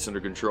she's got this under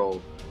control,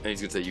 and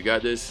he's gonna say, "You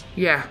got this."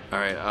 Yeah. All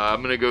right.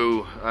 I'm gonna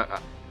go. I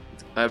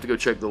have to go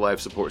check the life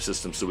support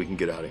system so we can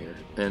get out of here.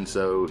 And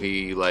so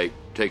he like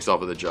takes off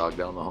with a jog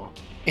down the hall.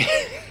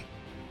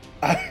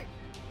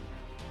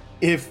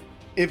 If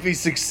he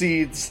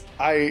succeeds,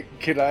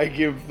 can I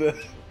give the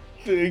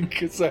thing,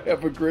 because I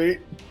have a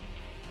great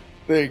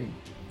thing.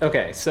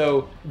 Okay,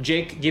 so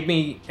Jake, give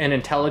me an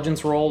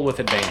intelligence roll with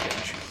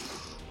advantage.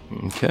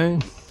 Okay.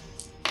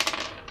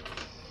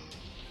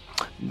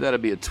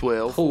 That'd be a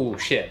 12. Oh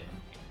shit.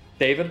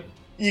 David?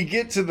 You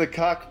get to the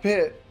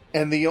cockpit,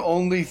 and the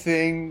only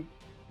thing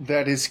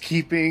that is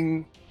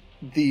keeping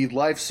the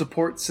life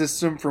support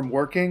system from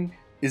working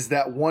is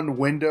that one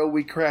window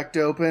we cracked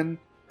open.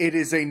 It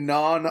is a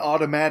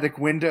non-automatic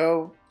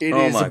window. It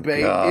is a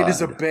bay. God. It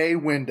is a bay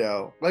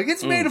window. Like,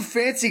 it's made of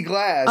fancy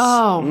glass.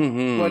 Oh.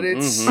 But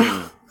it's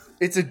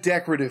a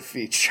decorative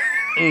feature.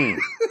 And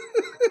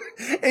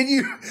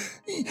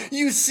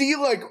you see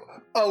like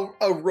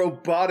a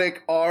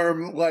robotic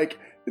arm, like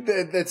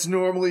that's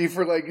normally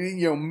for like,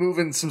 you know,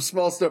 moving some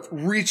small stuff,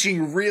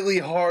 reaching really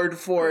hard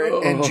for it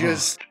and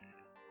just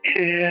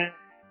I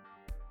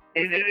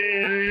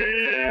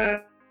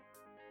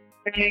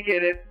can't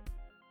get it.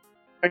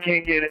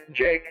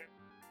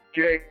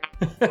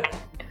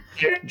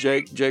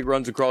 Jake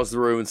runs across the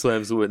room and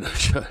slams the window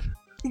shut.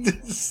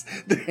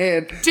 the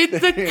hand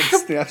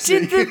snaps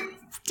at you.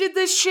 Did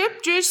the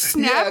ship just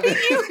snap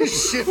at you? The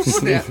ship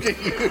snapped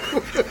at you.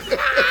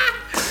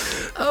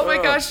 Oh my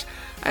gosh.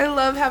 I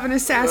love having a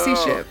sassy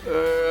ship.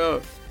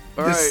 The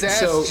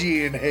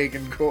Sasgian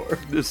Hagen Corps.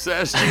 The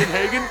Sasgian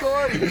Hagen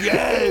Corps?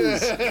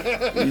 Yes!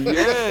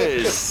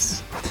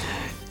 Yes!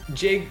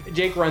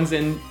 Jake runs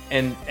in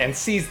and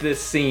sees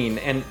this scene,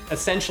 and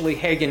essentially,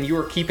 Hagen, you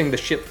are keeping the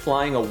ship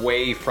flying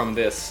away from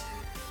this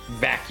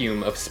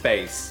vacuum of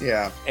space.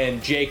 Yeah.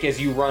 And Jake, as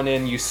you run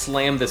in, you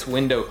slam this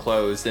window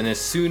closed, and as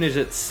soon as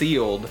it's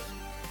sealed,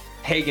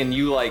 Hagen,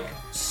 you like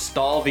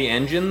stall the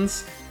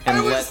engines and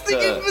I was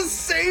thinking the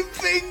same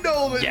thing,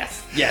 Nolan.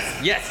 Yes.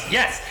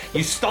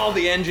 You stall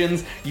the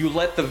engines, you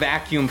let the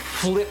vacuum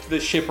flip the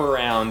ship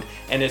around,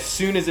 and as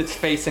soon as it's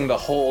facing the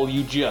hole,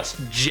 you just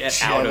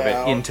jet out of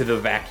it into the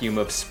vacuum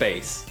of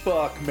space.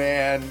 Fuck,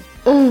 man.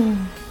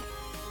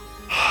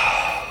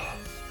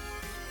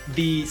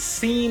 The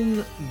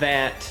scene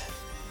that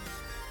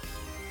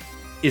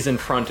is in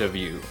front of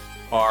you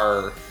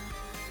are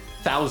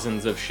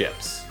thousands of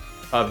ships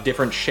of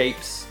different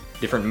shapes,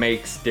 different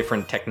makes,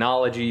 different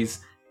technologies,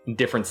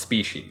 different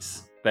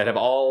species that have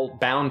all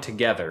bound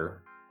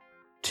together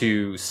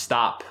to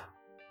stop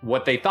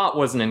what they thought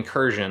was an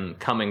incursion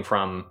coming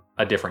from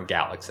a different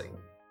galaxy.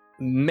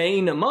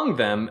 Main among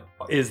them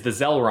is the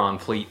Zelron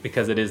fleet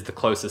because it is the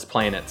closest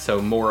planet, so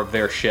more of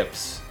their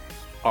ships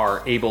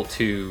are able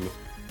to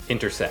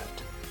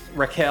intercept.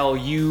 Raquel,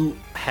 you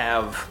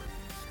have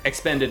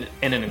expended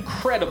an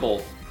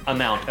incredible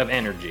amount of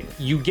energy.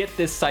 You get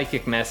this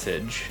psychic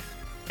message,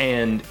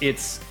 and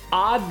it's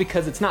odd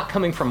because it's not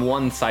coming from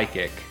one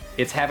psychic.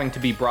 It's having to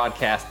be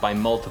broadcast by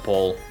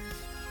multiple.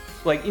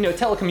 Like,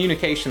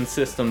 telecommunication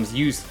systems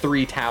use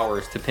 3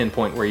 towers to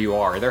pinpoint where you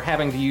are. They're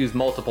having to use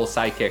multiple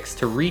psychics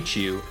to reach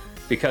you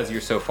because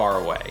you're so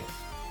far away.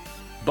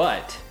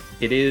 But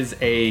it is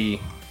a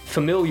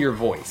familiar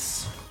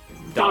voice.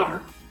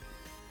 Daughter.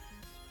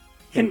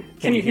 Can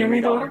you hear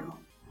me, daughter?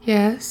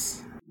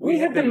 Yes. We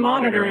have been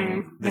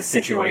monitoring this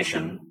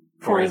situation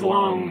for as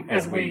long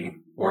as we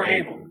were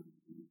able.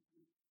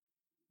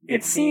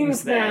 It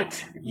seems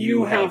that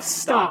you have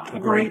stopped a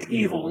great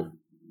evil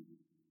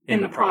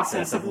in the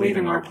process of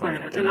leaving our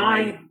planet, and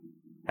I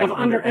have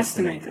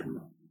underestimated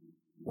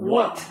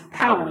what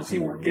powers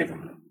you were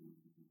given.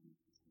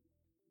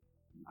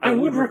 I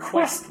would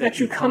request that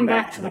you come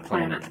back to the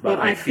planet, but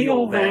I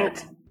feel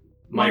that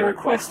my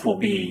request will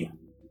be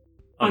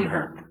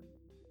unheard.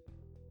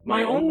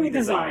 My only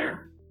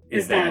desire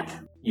is that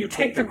you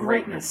take the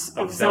greatness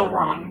of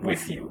Zelron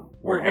with you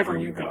wherever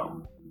you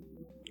go.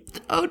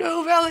 Oh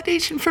no,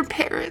 validation from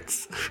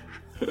parents.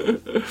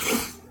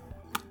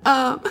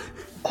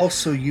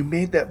 Also, you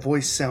made that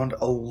voice sound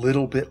a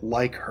little bit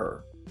like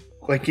her.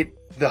 Like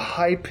the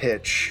high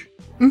pitch,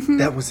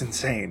 that was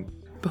insane.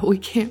 But we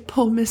can't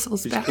pull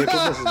missiles back. I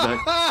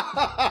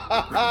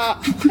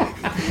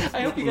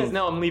hope you guys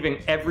know I'm leaving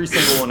every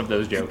single one of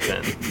those jokes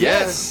in.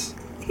 Yes!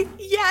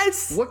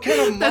 Yes! What kind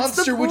of That's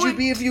the monster would you point.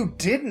 be if you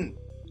didn't?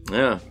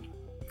 Yeah.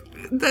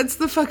 That's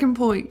the fucking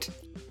point.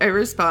 I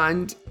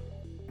respond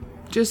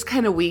just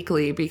kind of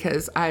weakly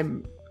because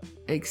I'm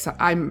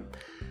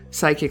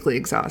psychically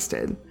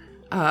exhausted.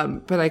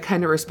 But I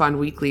kind of respond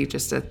weakly,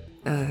 just a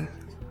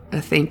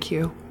thank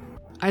you.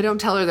 I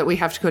don't tell her that we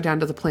have to go down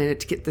to the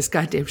planet to get this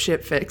goddamn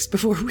ship fixed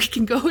before we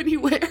can go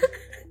anywhere.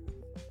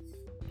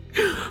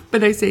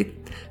 But I say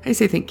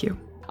thank you.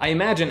 I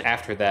imagine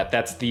after that,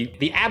 that's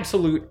the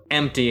absolute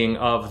emptying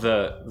of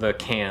the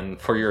can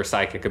for your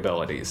psychic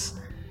abilities.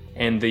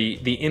 And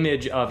the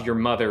image of your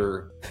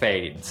mother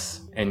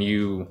fades, and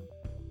you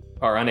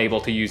are unable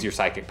to use your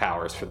psychic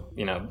powers for,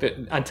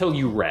 until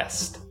you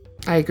rest.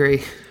 I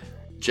agree.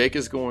 Jake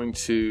is going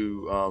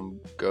to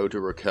go to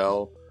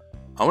Raquel.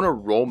 I want to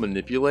roll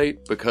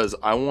manipulate because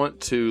I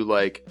want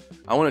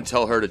to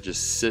tell her to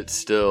just sit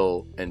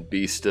still and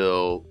be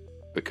still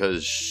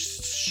because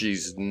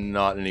she's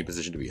not in any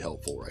position to be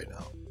helpful right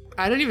now.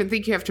 I don't even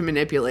think you have to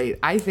manipulate.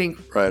 I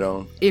think, right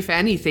on. If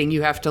anything,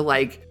 you have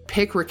to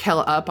pick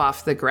Raquel up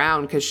off the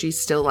ground because she's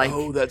still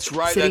oh, that's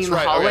right. sitting That's in the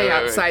right. hallway Okay,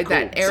 outside cool.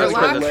 that Like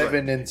airlock.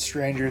 Eleven in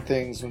Stranger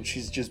Things when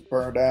she's just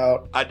burned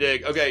out. I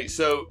dig. Okay,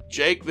 so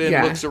Jake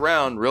then looks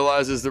around,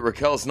 realizes that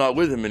Raquel's not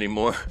with him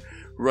anymore,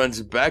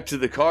 runs back to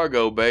the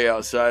cargo bay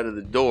outside of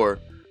the door,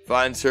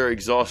 finds her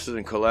exhausted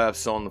and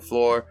collapsed on the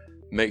floor,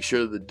 makes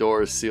sure the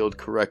door is sealed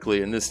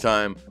correctly, and this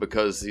time,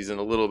 because he's in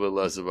a little bit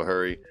less of a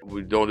hurry,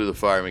 we don't do the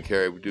fireman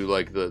carry, we do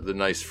the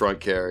nice front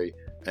carry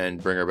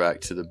and bring her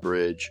back to the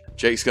bridge.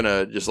 Jake's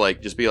gonna just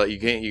be like, you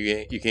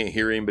can't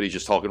hear him, but he's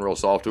just talking real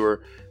soft to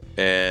her,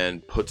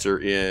 and puts her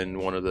in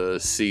one of the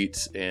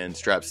seats and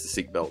straps the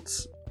seat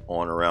belts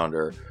on around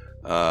her,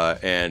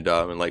 and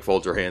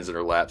folds her hands in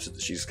her lap so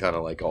that she's kind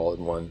of all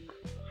in one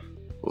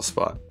little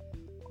spot.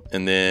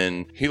 And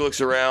then he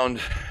looks around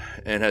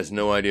and has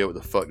no idea what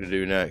the fuck to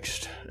do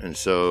next. And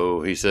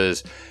so he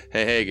says,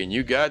 "Hey, Hagen,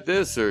 you got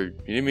this, or you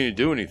didn't mean to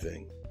do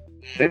anything?"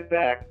 Sit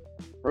back,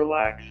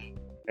 relax,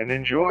 and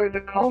enjoy the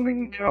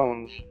calming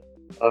tones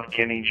of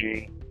Kenny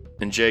G.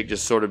 And Jake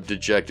just sort of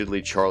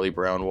dejectedly Charlie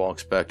Brown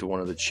walks back to one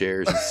of the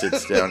chairs and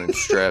sits down and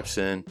straps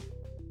in.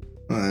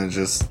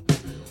 Just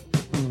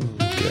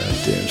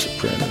goddamn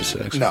soprano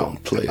saxophone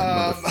playing,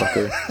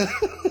 motherfucker.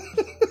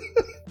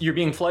 You're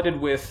being flooded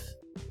with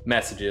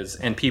messages,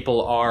 and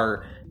people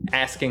are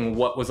asking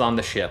what was on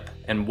the ship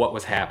and what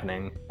was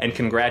happening, and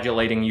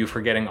congratulating you for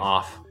getting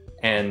off,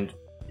 and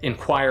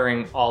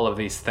inquiring all of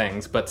these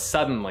things. But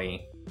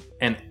suddenly,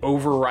 an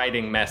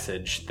overriding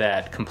message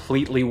that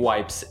completely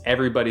wipes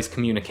everybody's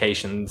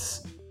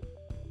communications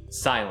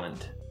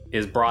silent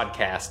is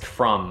broadcast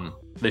from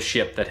the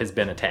ship that has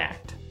been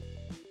attacked.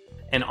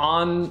 And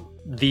on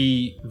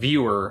the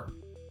viewer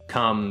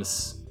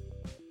comes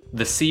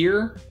the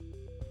Seer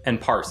and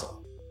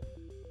Parcel.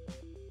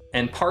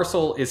 And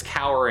Parcel is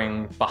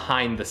cowering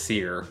behind the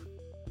Seer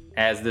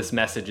as this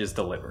message is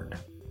delivered.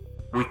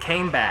 We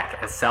came back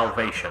as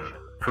salvation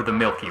for the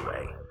Milky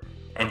Way,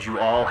 and you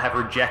all have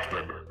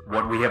rejected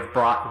what we have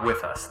brought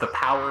with us, the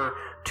power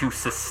to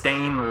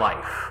sustain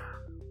life.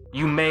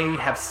 You may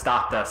have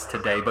stopped us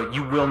today, but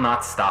you will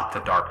not stop the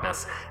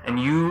darkness, and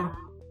you,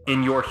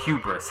 in your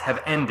hubris,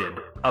 have ended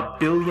 1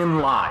 billion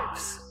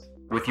lives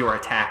with your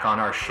attack on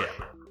our ship.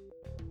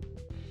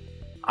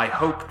 I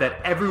hope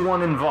that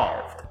everyone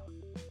involved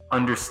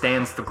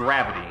understands the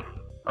gravity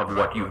of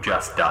what you've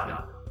just done.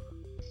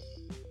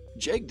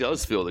 Jake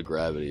does feel the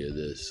gravity of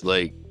this.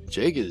 Like,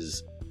 Jake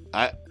is...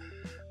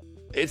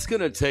 It's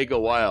gonna take a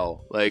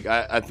while. Like,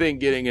 I think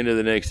getting into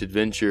the next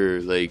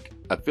adventure, like,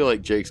 I feel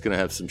like Jake's gonna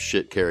have some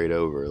shit carried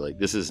over. Like,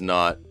 this is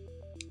not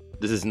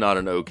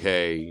an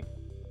okay,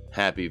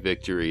 happy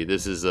victory.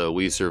 This is a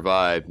we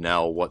survived,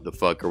 now what the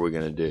fuck are we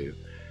gonna do?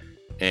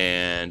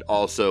 And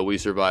also, we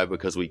survived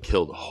because we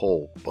killed a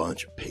whole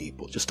bunch of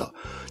people. Just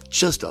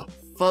a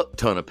fuck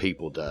ton of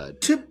people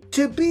died.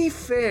 To be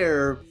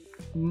fair,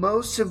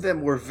 most of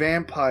them were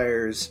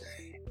vampires,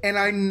 and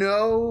I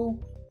know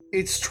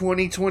it's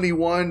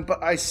 2021,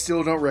 but I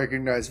still don't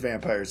recognize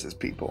vampires as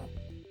people.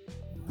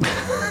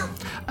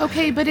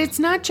 Okay, but it's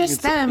not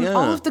just them. yeah.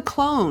 All of the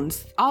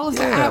clones, all of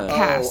the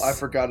outcasts. Oh, I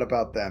forgot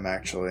about them,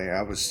 actually.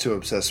 I was too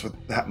obsessed with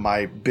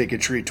my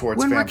bigotry towards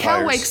When vampires.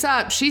 Raquel wakes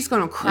up, she's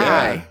gonna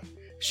cry. Yeah.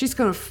 She's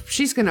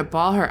gonna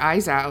bawl her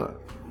eyes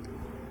out.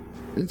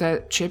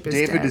 That Chip is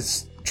David dead.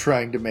 is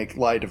trying to make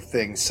light of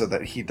things so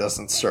that he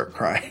doesn't start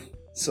crying.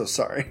 So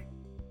sorry.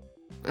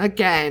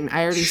 Again,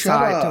 I already Shut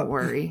saw up. it. Don't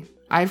worry.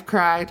 I've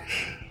cried.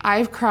 We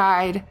have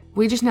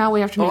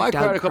to make I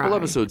Doug cried a couple cry.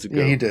 episodes ago.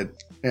 Yeah, he did.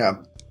 Yeah.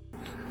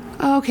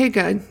 Okay,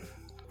 good.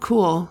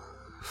 Cool.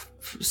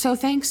 So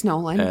thanks,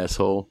 Nolan.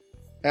 Asshole.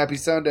 Happy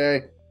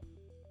Sunday.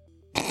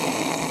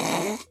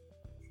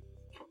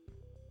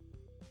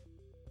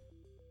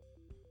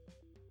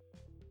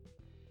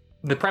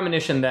 The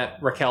premonition that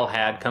Raquel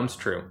had comes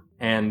true,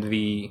 and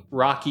the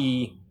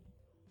rocky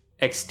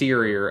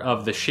exterior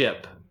of the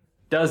ship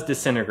does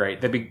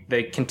disintegrate.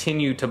 They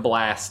continue to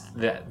blast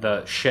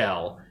the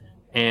shell,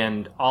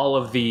 and all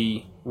of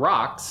the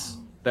rocks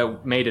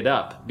that made it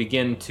up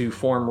begin to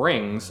form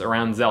rings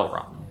around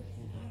Zelrod.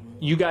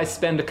 You guys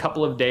spend a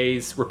couple of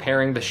days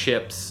repairing the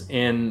ships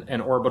in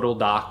an orbital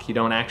dock. You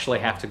don't actually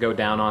have to go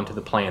down onto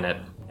the planet,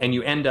 and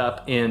you end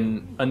up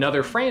in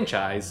another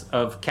franchise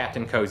of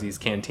Captain Cozy's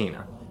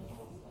Cantina.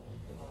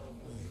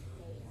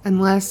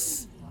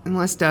 Unless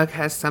Doug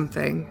has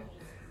something,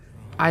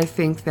 I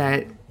think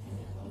that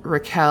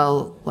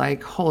Raquel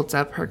holds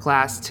up her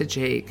glass to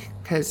Jake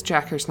because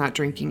Jacker's not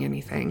drinking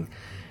anything.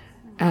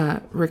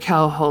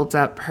 Raquel holds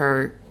up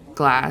her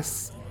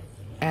glass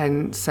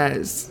and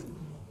says,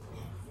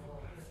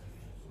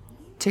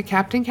 "To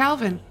Captain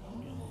Calvin."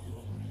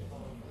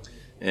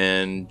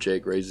 And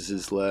Jake raises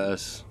his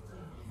glass,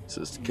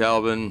 says to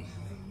Calvin,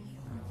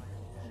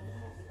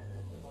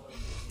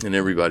 and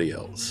everybody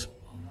else.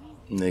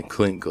 And they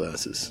clink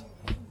glasses.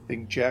 I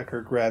think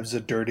Jacker grabs a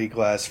dirty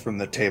glass from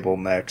the table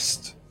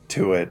next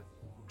to it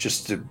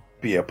just to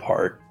be a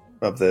part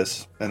of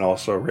this, and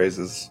also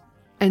raises.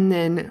 And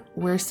then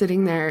we're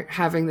sitting there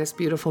having this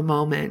beautiful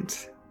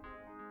moment,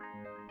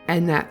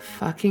 and that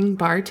fucking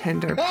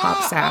bartender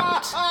pops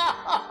out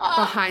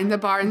behind the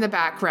bar in the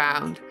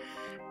background.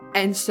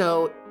 And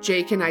so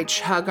Jake and I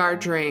chug our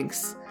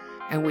drinks,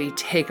 and we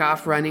take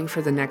off running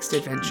for the next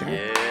adventure.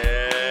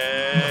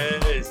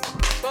 Yes!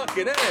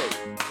 Fucking A!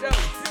 That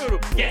was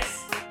beautiful!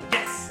 Yes!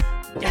 Yes!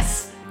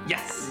 Yes!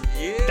 Yes!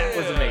 Yeah! That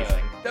was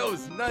amazing. That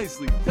was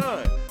nicely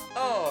done!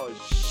 Oh,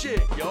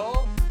 shit,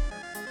 y'all!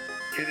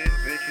 Get in,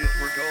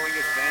 bitches, we're going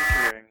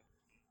adventuring.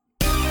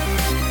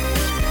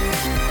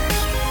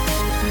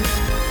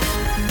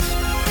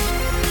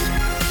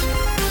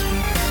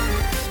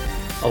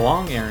 A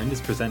Long Errand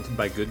is presented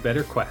by Good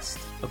Better Quest,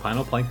 a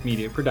Final Plank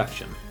Media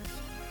production.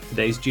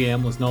 Today's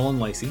GM was Nolan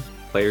Lacey.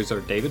 Players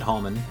are David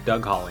Hallman,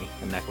 Doug Hawley,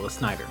 and Nicholas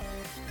Snyder.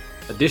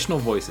 Additional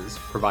voices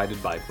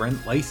provided by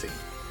Brent Lacey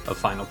of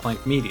Final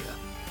Plank Media.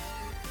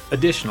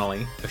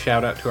 Additionally, a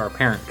shout out to our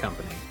parent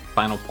company,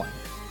 Final Plank.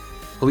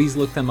 Please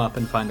look them up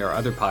and find our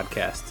other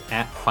podcasts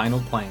at Final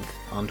Plank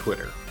on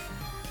Twitter.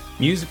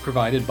 Music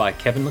provided by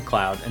Kevin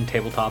MacLeod and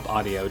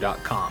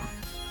TabletopAudio.com.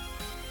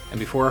 And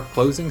before our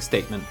closing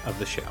statement of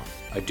the show,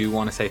 I do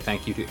want to say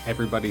thank you to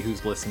everybody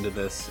who's listened to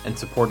this and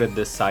supported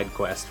this side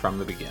quest from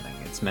the beginning.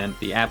 It's meant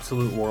the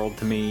absolute world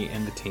to me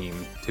and the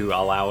team to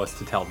allow us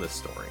to tell this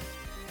story.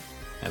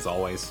 As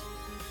always,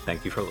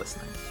 thank you for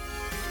listening.